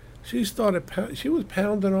 She was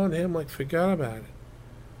pounding on him like forgot about it.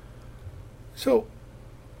 So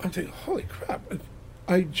I'm thinking, holy crap.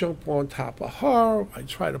 I jump on top of her. I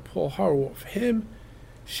try to pull her off him.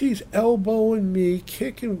 She's elbowing me,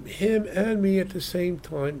 kicking him and me at the same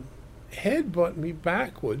time, headbutting me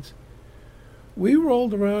backwards. We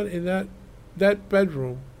rolled around in that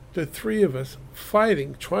bedroom, the three of us,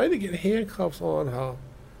 fighting, trying to get handcuffs on her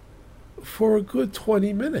for a good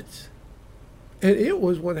 20 minutes. And it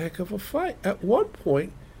was one heck of a fight. At one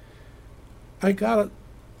point, I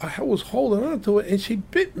was holding on to it, and she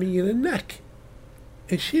bit me in the neck.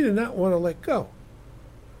 And she did not want to let go.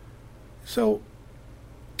 So,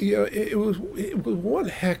 you know, it was one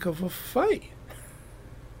heck of a fight.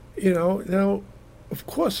 You know, now, of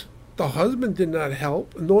course, the husband did not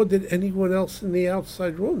help, nor did anyone else in the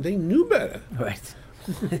outside room. They knew better. Right.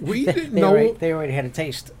 We didn't know. They already had a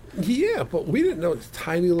taste. Yeah, but we didn't know this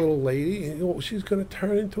tiny little lady, you know, she's going to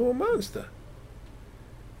turn into a monster.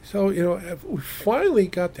 So, you know, we finally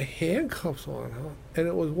got the handcuffs on her, and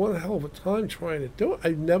it was one hell of a time trying to do it. I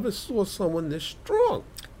never saw someone this strong.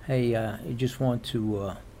 Hey, I just want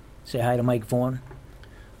to say hi to Mike Vaughn.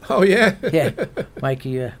 Oh, yeah? Yeah.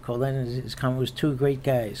 Mikey called in. His comment was two great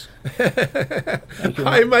guys.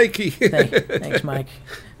 Hi, Mikey. Thanks, Mike.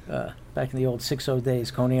 Back in the old 6-0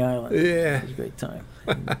 days, Coney Island. Yeah. It was a great time.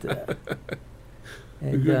 And,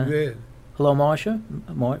 A good man. hello, Marcia.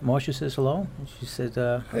 Marcia says hello. She said,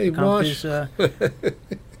 Hey, Marsh. de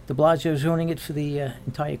Blasio is ruining it for the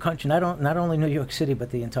entire country. Not only New York City, but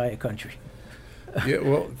the entire country. Yeah,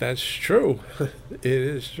 well, that's true. It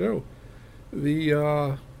is true.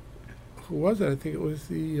 The, who was it? I think it was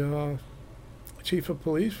the chief of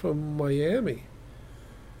police from Miami.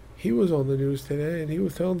 He was on the news today, and he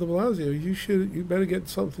was telling de Blasio, you better get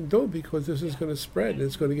something done because this is going to spread and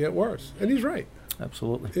it's going to get worse. And he's right.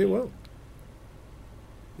 Absolutely. It will.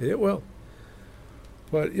 It will.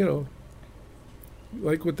 But, you know,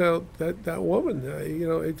 like with that woman, you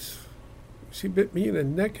know, she bit me in the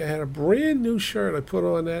neck. I had a brand new shirt I put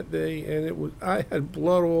on that day, and I had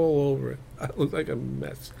blood all over it. I looked like a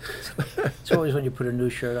mess. It's always when you put a new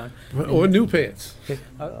shirt on. Or new pants.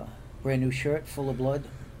 Brand new shirt full of blood,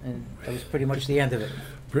 and that was pretty much the end of it.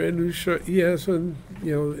 Brand new shirt. Yes, and,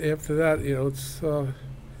 you know, after that, you know, it's,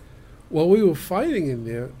 while we were fighting in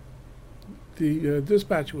there, the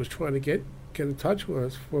dispatcher was trying to get in touch with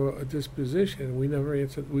us for a disposition, and we never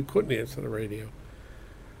answered. We couldn't answer the radio.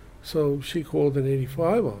 So she called an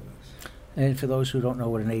 85 on us. And for those who don't know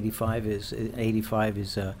what an 85 is, 85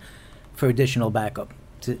 is for additional backup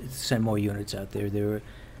to send more units out there. There are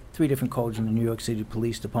 3 different codes in the New York City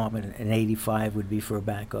Police Department. An 85 would be for a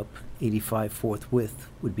backup. 85 forthwith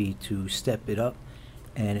would be to step it up,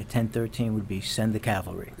 and a 1013 would be send the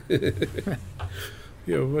cavalry.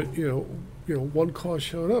 You know, but you know, one car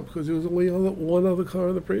showed up because there was only one other car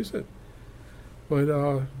in the precinct. But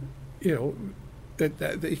you know,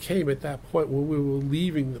 that they came at that point when we were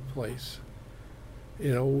leaving the place.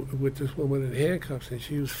 You know, with this woman in handcuffs, and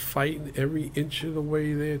she was fighting every inch of the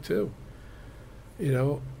way there too. You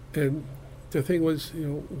know, and the thing was, you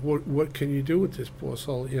know, what can you do with this poor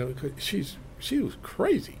soul? You know, 'cause she was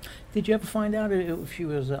crazy. Did you ever find out if she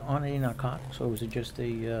was on any narcotics, or was it just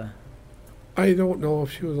a... I don't know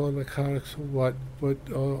if she was on narcotics or what, but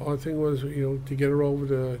our thing was, you know, to get her over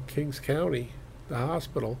to Kings County, the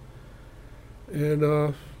hospital,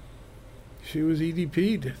 and she was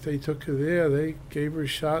EDP'd. They took her there. They gave her a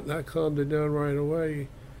shot, and that calmed her down right away.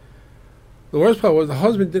 The worst part was the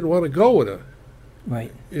husband didn't want to go with her.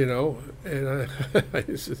 Right. You know, and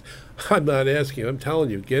I said, I'm not asking you. I'm telling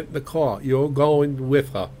you, get in the car. You're going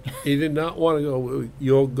with her. He did not want to go.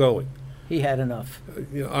 You're going. He had enough.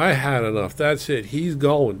 You know, I had enough. That's it. He's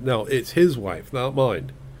going. No, it's his wife, not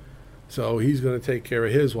mine. So he's going to take care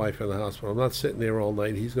of his wife in the hospital. I'm not sitting there all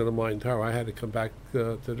night. He's going to mind her. I had to come back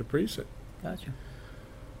to the precinct. Gotcha.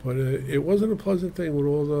 But it wasn't a pleasant thing with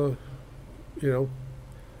all the, you know,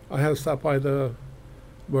 I had to stop by the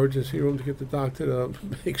emergency room to get the doctor to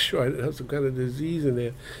make sure I didn't have some kind of disease in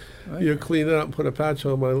there. Right. You clean it up and put a patch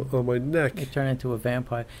on my neck. It turned into a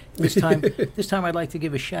vampire. This time I'd like to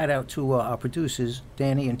give a shout out to our producers,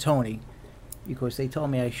 Danny and Tony, because they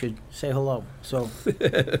told me I should say hello. So,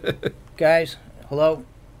 guys, hello.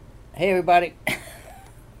 Hey, everybody.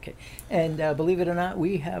 Okay. And believe it or not,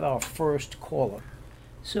 we have our first caller.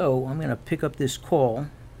 So I'm going to pick up this call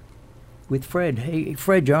with Fred. Hey,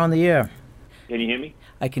 Fred, you're on the air. Can you hear me?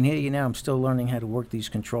 I can hear you now. I'm still learning how to work these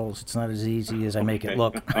controls. It's not as easy as I make it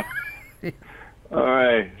look. All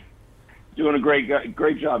right. Doing a great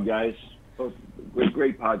job, guys. Both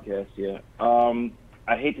great podcast, yeah.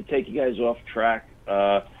 I hate to take you guys off track.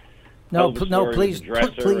 No, please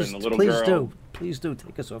do. Please do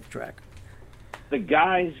take us off track. The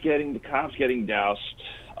cops getting doused.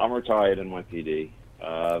 I'm retired in NYPD.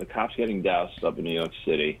 The cops getting doused up in New York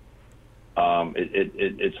City.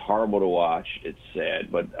 It's horrible to watch. It's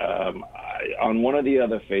sad. But on one of the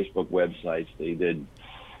other Facebook websites, they did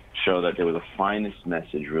show that there was a finest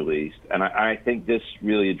message released, and I think this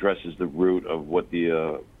really addresses the root of what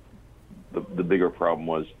the bigger problem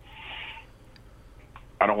was.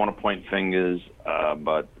 I don't want to point fingers,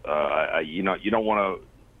 but you don't want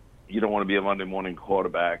to be a Monday morning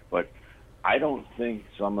quarterback. But I don't think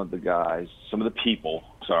some of the people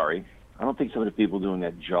doing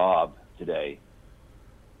that job today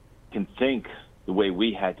can think the way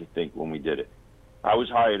we had to think when we did it. I was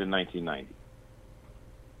hired in 1990,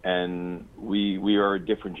 and we are a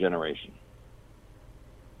different generation.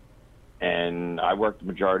 And I worked the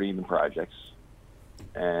majority in the projects.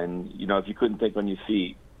 And, you know, if you couldn't think on your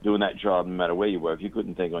feet doing that job, no matter where you were, if you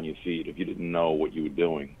couldn't think on your feet, if you didn't know what you were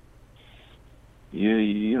doing,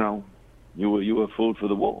 you were food for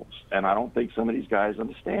the wolves. And I don't think some of these guys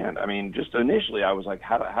understand. I mean, just initially I was like,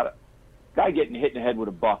 how guy getting hit in the head with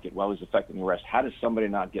a bucket while he's effecting arrest, how does somebody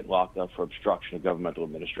not get locked up for obstruction of governmental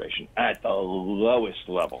administration at the lowest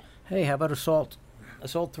level? Hey, how about assault?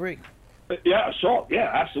 Assault 3. Yeah, assault. Yeah,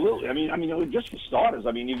 absolutely. Just for starters,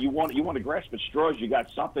 if you want to grasp at straws, you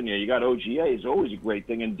got something there. You got OGA is always a great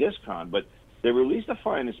thing, and Discon. But they released a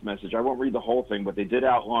finance message. I won't read the whole thing, but they did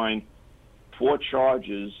outline 4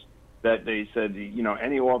 charges that they said,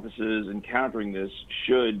 any officers encountering this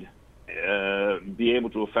should be able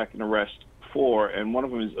to effect an arrest for, and one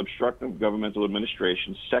of them is obstructing governmental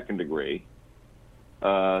administration, 2nd degree.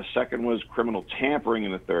 Second was criminal tampering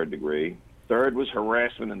in the 3rd degree. Third was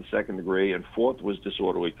harassment in the 2nd degree, and 4th was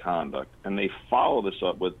disorderly conduct. And they follow this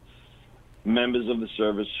up with members of the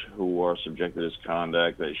service who are subjected to this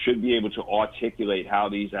conduct. They should be able to articulate how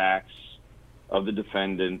these acts of the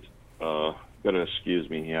defendant. Got to excuse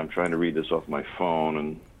me here. I'm trying to read this off my phone,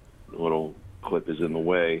 and the little clip is in the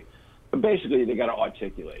way. But basically, they got to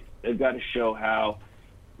articulate. They've got to show how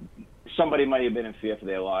somebody might have been in fear for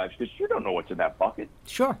their lives, because you don't know what's in that bucket.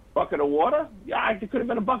 Sure. Bucket of water? Yeah, it could have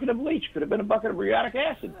been a bucket of bleach. Could have been a bucket of muriatic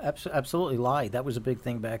acid. Absolutely, lie. That was a big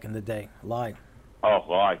thing back in the day. Lie. Oh,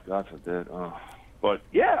 lie. God forbid. Oh. But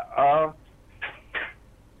yeah,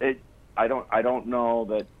 I don't know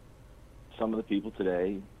that some of the people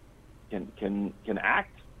today can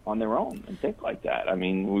act on their own and think like that.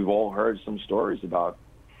 We've all heard some stories about,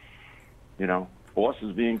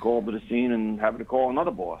 bosses being called to the scene and having to call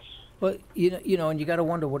another boss. Well, and you got to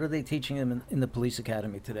wonder, what are they teaching them in the police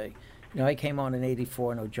academy today? I came on in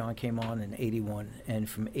 '84. I know John came on in '81, and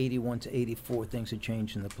from '81 to '84, things had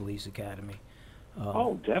changed in the police academy.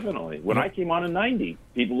 Oh, definitely. When I came on in '90,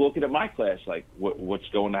 people looking at my class like, what's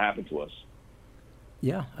going to happen to us?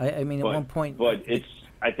 Yeah, at one point. But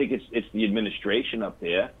I think it's the administration up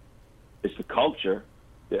there. It's the culture.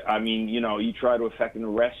 You try to effect an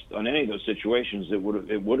arrest on any of those situations, it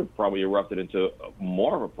would have probably erupted into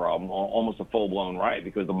more of a problem, almost a full-blown riot,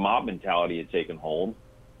 because the mob mentality had taken hold.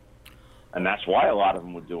 And that's why a lot of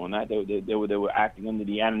them were doing that. They were acting under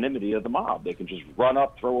the anonymity of the mob. They could just run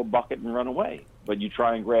up, throw a bucket, and run away. But you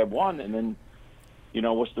try and grab one, and then,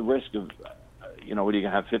 what's the risk of, what are you going to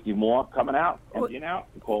have 50 more coming out, emptying out?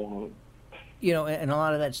 And a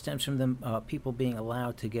lot of that stems from them people being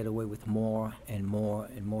allowed to get away with more and more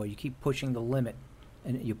and more. You keep pushing the limit,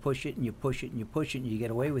 and you push it, and you push it, and you push it, and you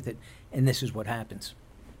get away with it, and this is what happens.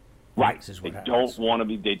 Right. This is what They don't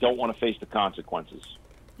want to face the consequences.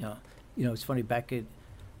 It's funny, back at,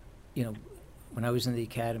 when I was in the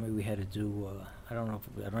academy, we had to do, I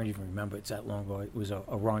don't even remember, it's that long ago. It was a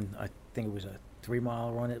run. I think it was a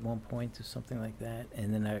 3-mile run at one point or something like that.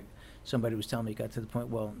 And then somebody was telling me, it got to the point,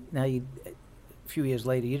 well, now a few years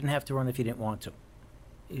later, you didn't have to run if you didn't want to.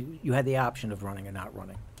 You had the option of running or not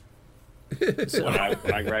running. So, when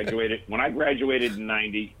I graduated in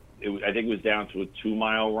 '90, I think it was down to a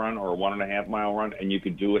 2-mile run or a 1.5-mile run, and you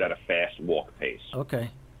could do it at a fast walk pace. Okay.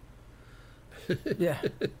 Yeah.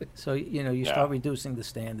 So, you start reducing the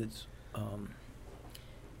standards.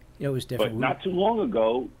 It was different. But not too long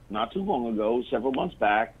ago, several months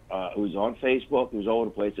back, it was on Facebook, it was all over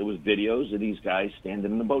the place. It was videos of these guys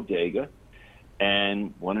standing in the bodega,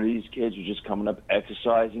 and one of these kids was just coming up,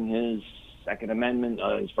 exercising his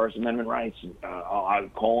his First Amendment rights,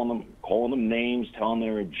 calling them names, telling them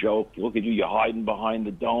they're a joke. Look at you, you're hiding behind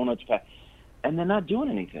the donuts, and they're not doing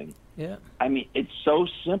anything. Yeah. It's so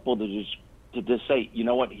simple to just say, you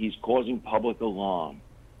know what, he's causing public alarm.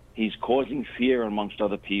 He's causing fear amongst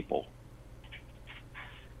other people.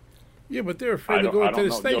 Yeah, but they're afraid to go into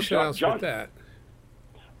the station house with that.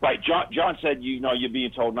 Right, John said, you're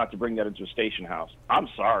being told not to bring that into a station house. I'm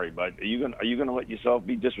sorry, but are you gonna let yourself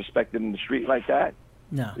be disrespected in the street like that?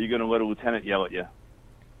 No. Are you gonna let a lieutenant yell at you?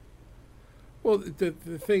 Well, the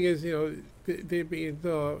thing is, they're being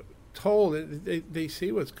told, they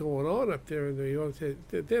see what's going on up there in New York.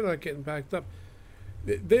 They're not getting backed up.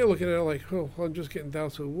 They're looking at it like, oh, I'm just getting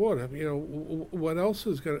doused with water. What else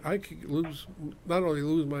is I could not only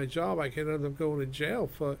lose my job, I could end up going to jail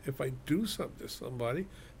if I do something to somebody,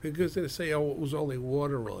 because they say, oh, it was only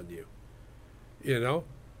water on you.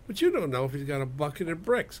 But you don't know if he's got a bucket of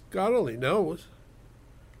bricks. God only knows.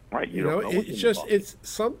 Right. It's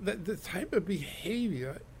the type of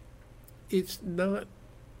behavior. It's not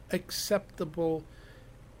acceptable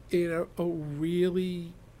in a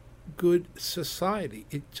really good society.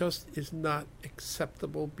 It just is not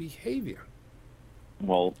acceptable behavior.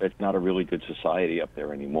 Well, it's not a really good society up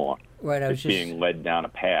there anymore. Right, it's being led down a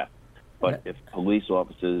path. But if police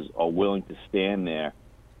officers are willing to stand there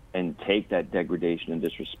and take that degradation and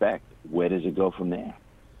disrespect, where does it go from there?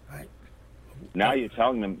 Right. Now you're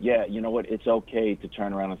telling them, yeah, you know what, it's okay to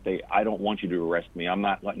turn around and say, I don't want you to arrest me. I'm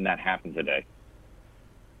not letting that happen today.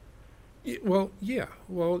 Well, yeah.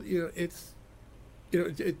 Well, it's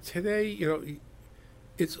today,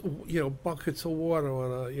 it's, buckets of water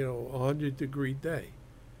on a, 100-degree day.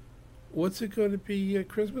 What's it going to be at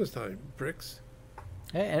Christmas time? Bricks?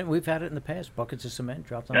 Hey, and we've had it in the past. Buckets of cement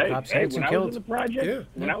dropped on cops' Hey, heads when and I killed. was in the project,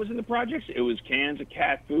 when I was in the projects, it was cans of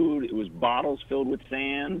cat food, it was bottles filled with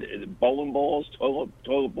sand, bowling balls,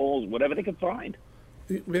 toilet bowls, whatever they could find.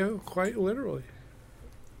 Yeah, quite literally.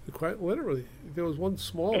 Quite literally. There was one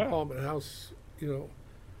small apartment house, in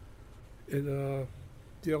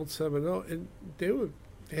the old 7-0, and they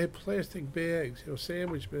had plastic bags,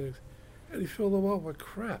 sandwich bags, and they filled them up with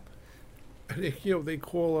crap. And they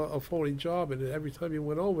call a phony job, and every time you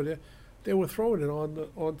went over there, they were throwing it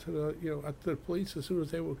onto the at the police as soon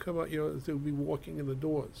as they would come out. They would be walking in the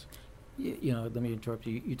doors. Let me interrupt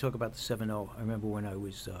you. You talk about the 7-0. I remember when I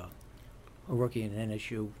was a rookie in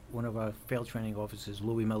NSU, one of our field training officers,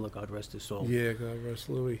 Louis Miller, God rest his soul. Yeah, God rest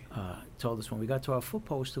Louis. Told us when we got to our foot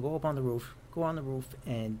post to go up on the roof,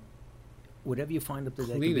 and whatever you find up there,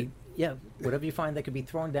 whatever you find that could be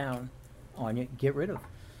thrown down on you, get rid of.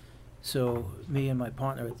 So me and my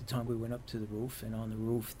partner at the time, we went up to the roof, and on the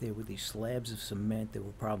roof there were these slabs of cement that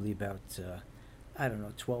were probably about,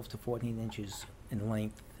 12 to 14 inches in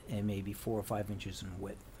length and maybe 4 or 5 inches in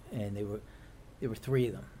width. And there were 3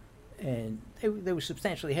 of them. And they were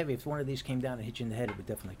substantially heavy. If one of these came down and hit you in the head, it would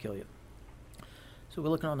definitely kill you. So we're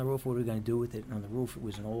looking on the roof, what are we going to do with it? And on the roof, it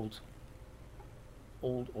was an old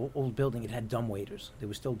building. It had dumbwaiters. There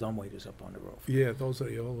were still dumbwaiters up on the roof. Yeah, those are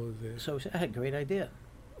the old ones there. So I had a great idea.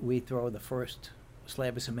 We throw the first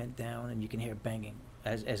slab of cement down, and you can hear banging.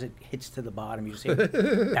 As it hits to the bottom, you see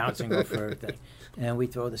it bouncing off everything. And we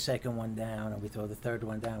throw the second one down, and we throw the third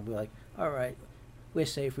one down. We're like, all right, we're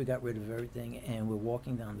safe. We got rid of everything. And we're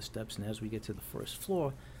walking down the steps, and as we get to the first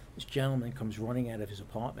floor, this gentleman comes running out of his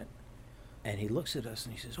apartment. And he looks at us,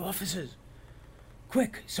 and he says, officers,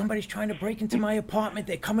 quick, somebody's trying to break into my apartment.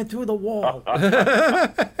 They're coming through the wall.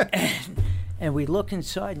 And we look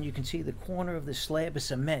inside, and you can see the corner of the slab of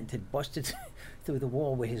cement had busted through the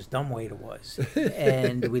wall where his dumbwaiter was.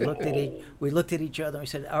 And we looked at each other, and we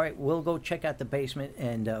said, all right, we'll go check out the basement,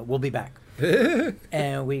 and we'll be back.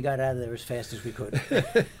 And we got out of there as fast as we could.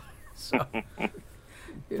 So,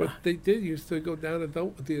 But they did used to go down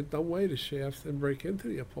the dumbwaiter shafts and break into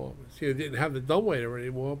the apartments. They didn't have the dumbwaiter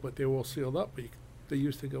anymore, but they were all sealed up. But they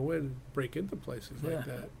used to go in and break into places like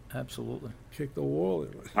that. Absolutely. Kick the wall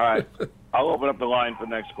in. All right. I'll open up the line for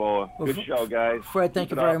the next caller. Good show, guys. Fred, thank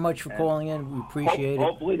you very much for calling in. We appreciate it.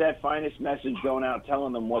 Hopefully that finest message going out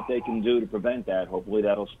telling them what they can do to prevent that, hopefully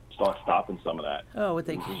that'll start stopping some of that. Oh, what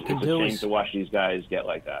they can do is... It's a shame to watch these guys get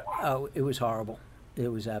like that. Oh, it was horrible. It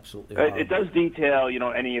was absolutely horrible. It does detail,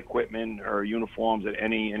 any equipment or uniforms at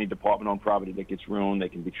any department-owned property that gets ruined, they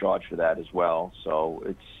can be charged for that as well. So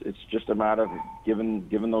it's just a matter of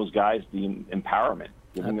giving those guys the empowerment,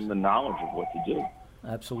 giving them the knowledge of what to do.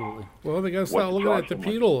 Absolutely. Well, they got to start looking at the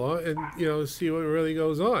penal law and see what really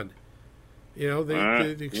goes on.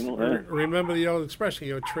 Remember the old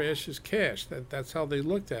expression, trash is cash. That's how they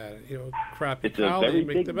looked at it. Crappy it's a very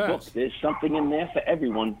make the big book. best. There's something in there for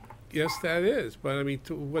everyone. Yes, that is. But I mean,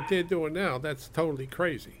 what they're doing now, that's totally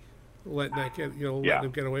crazy. Letting that letting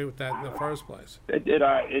them get away with that in the first place.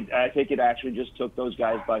 I think it actually just took those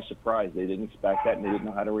guys by surprise. They didn't expect that, and they didn't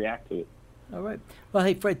know how to react to it. All right. Well,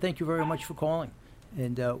 hey, Fred, thank you very much for calling.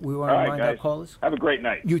 And we want to remind our callers. Have a great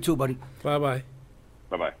night. You too, buddy. Bye-bye.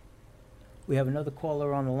 Bye-bye. We have another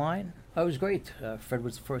caller on the line. That was great. Fred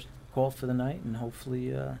was the first call for the night, and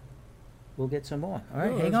hopefully we'll get some more. All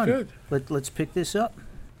right, hang on. Good. Let's pick this up.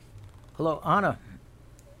 Hello, Anna.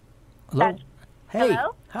 Hello. Hey.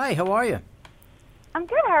 Hello? Hi, how are you? I'm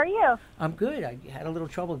good. How are you? I'm good. I had a little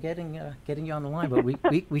trouble getting you on the line, but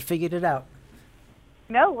we figured it out.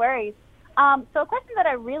 No worries. So a question that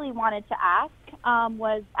I really wanted to ask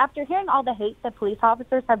was, after hearing all the hate that police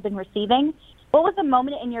officers have been receiving, what was the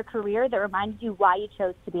moment in your career that reminded you why you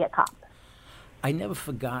chose to be a cop? I never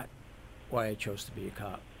forgot why I chose to be a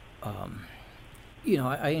cop.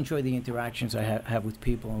 I enjoy the interactions I have with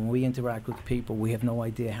people, and when we interact with people, we have no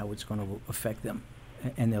idea how it's going to affect them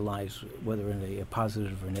and their lives, whether in a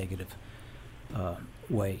positive or negative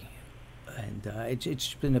way. And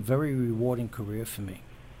it's been a very rewarding career for me.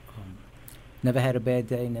 Never had a bad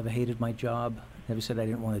day, never hated my job, never said I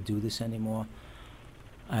didn't want to do this anymore.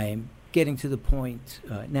 I'm getting to the point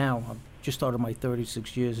now, I've just started my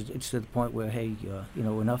 36 years, it's to the point where, hey,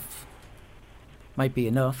 enough might be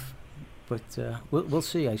enough. But we'll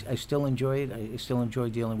see. I still enjoy it. I still enjoy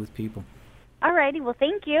dealing with people. All righty. Well,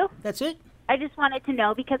 thank you. That's it. I just wanted to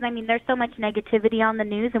know because, there's so much negativity on the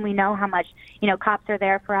news, and we know how much, cops are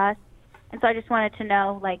there for us. And so I just wanted to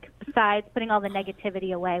know, besides putting all the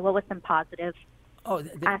negativity away, what was some positive? Oh,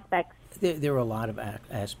 aspects? there are a lot of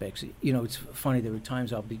aspects. You know, it's funny. There are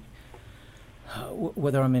times I'll be,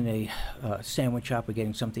 whether I'm in a sandwich shop or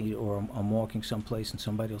getting something, or I'm walking someplace and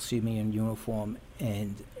somebody will see me in uniform,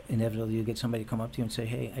 and inevitably you get somebody come up to you and say,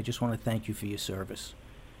 "Hey, I just want to thank you for your service,"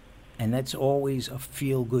 and that's always a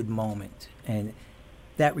feel-good moment, and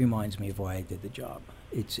that reminds me of why I did the job.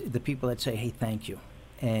 It's the people that say, "Hey, thank you,"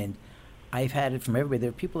 and I've had it from everybody. There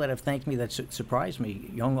are people that have thanked me that surprised me,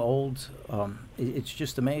 young, old. It's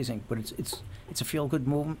just amazing. But it's a feel-good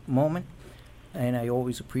moment, and I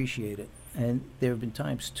always appreciate it. And there have been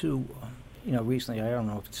times too, you know, recently. I don't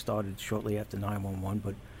know if it started shortly after 911,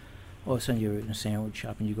 but all of a sudden you're in a sandwich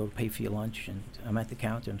shop and you go to pay for your lunch, and I'm at the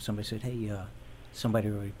counter and somebody said, "Hey, somebody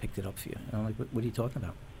already picked it up for you." And I'm like, "What are you talking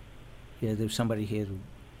about?" "Yeah, there's somebody here who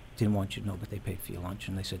didn't want you to know, but they paid for your lunch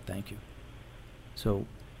and they said thank you." So,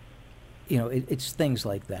 you know, it's things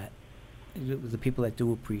like that. The people that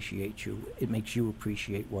do appreciate you, it makes you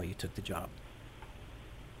appreciate why you took the job.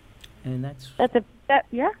 And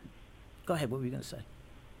Yeah. Go ahead, what were you going to say?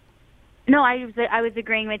 No, I was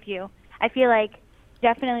agreeing with you. I feel like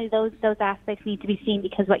definitely those aspects need to be seen,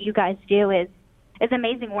 because what you guys do is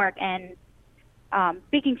amazing work. And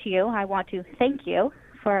speaking to you, I want to thank you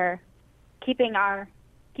for keeping us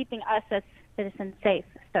as citizens safe.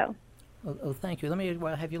 So. Oh, thank you. Let me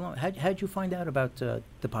have you long. How'd you find out about the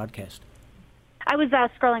podcast? I was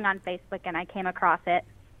scrolling on Facebook and I came across it.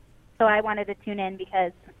 So I wanted to tune in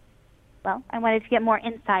because, well, I wanted to get more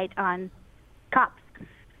insight on cops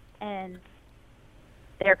and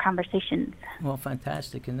their conversations. Well,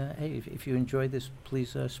 fantastic. And hey, if you enjoyed this,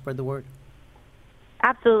 please spread the word.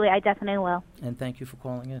 Absolutely, I definitely will. And thank you for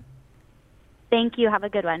calling in. Thank you. Have a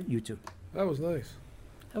good one. You too. That was nice.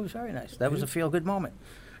 That was very nice. That was a feel-good moment.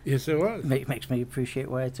 Yes, it was. Makes me appreciate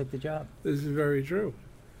why I took the job. This is very true.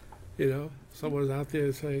 You know, someone's out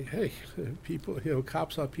there saying, "Hey, people, you know,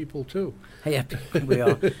 cops are people too." Hey, we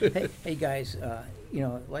are. Hey, guys. You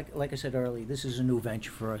know, like I said earlier, this is a new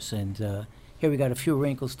venture for us, and here we got a few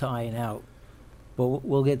wrinkles to iron out, but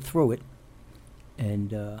we'll get through it.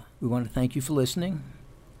 And we want to thank you for listening.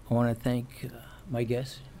 I want to thank my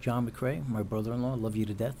guest, John McCrae, my brother-in-law. Love you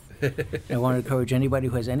to death. I want to encourage anybody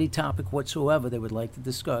who has any topic whatsoever they would like to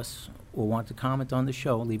discuss or want to comment on the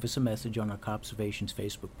show, leave us a message on our Copservations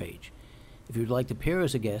Facebook page. If you'd like to appear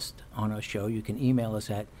as a guest on our show, you can email us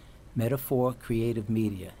at Metaphor Creative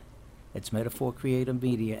Media. That's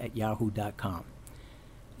metaphorcreativemedia@yahoo.com.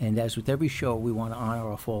 And as with every show, we want to honor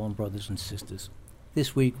our fallen brothers and sisters.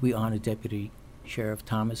 This week, we honor Deputy Sheriff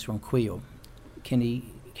Thomas Ronquillo,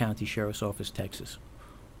 Kinney County Sheriff's Office, Texas,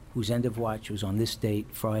 whose end of watch was on this date,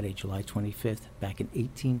 Friday, July 25th, back in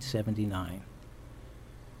 1879.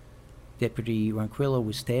 Deputy Ronquillo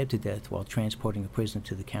was stabbed to death while transporting a prisoner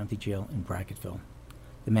to the county jail in Brackettville.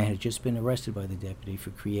 The man had just been arrested by the deputy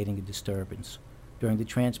for creating a disturbance. During the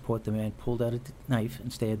transport, the man pulled out a knife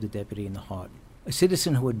and stabbed the deputy in the heart. A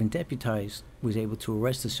citizen who had been deputized was able to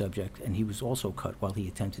arrest the subject, and he was also cut while he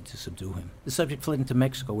attempted to subdue him. The subject fled into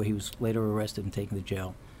Mexico, where he was later arrested and taken to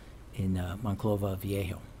jail in Monclova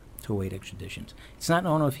Viejo to await extradition. It's not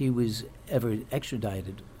known if he was ever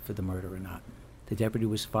extradited for the murder or not. The deputy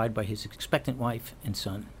was survived by his expectant wife and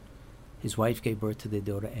son. His wife gave birth to their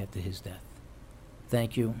daughter after his death.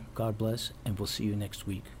 Thank you, God bless, and we'll see you next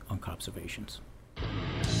week on Copservations.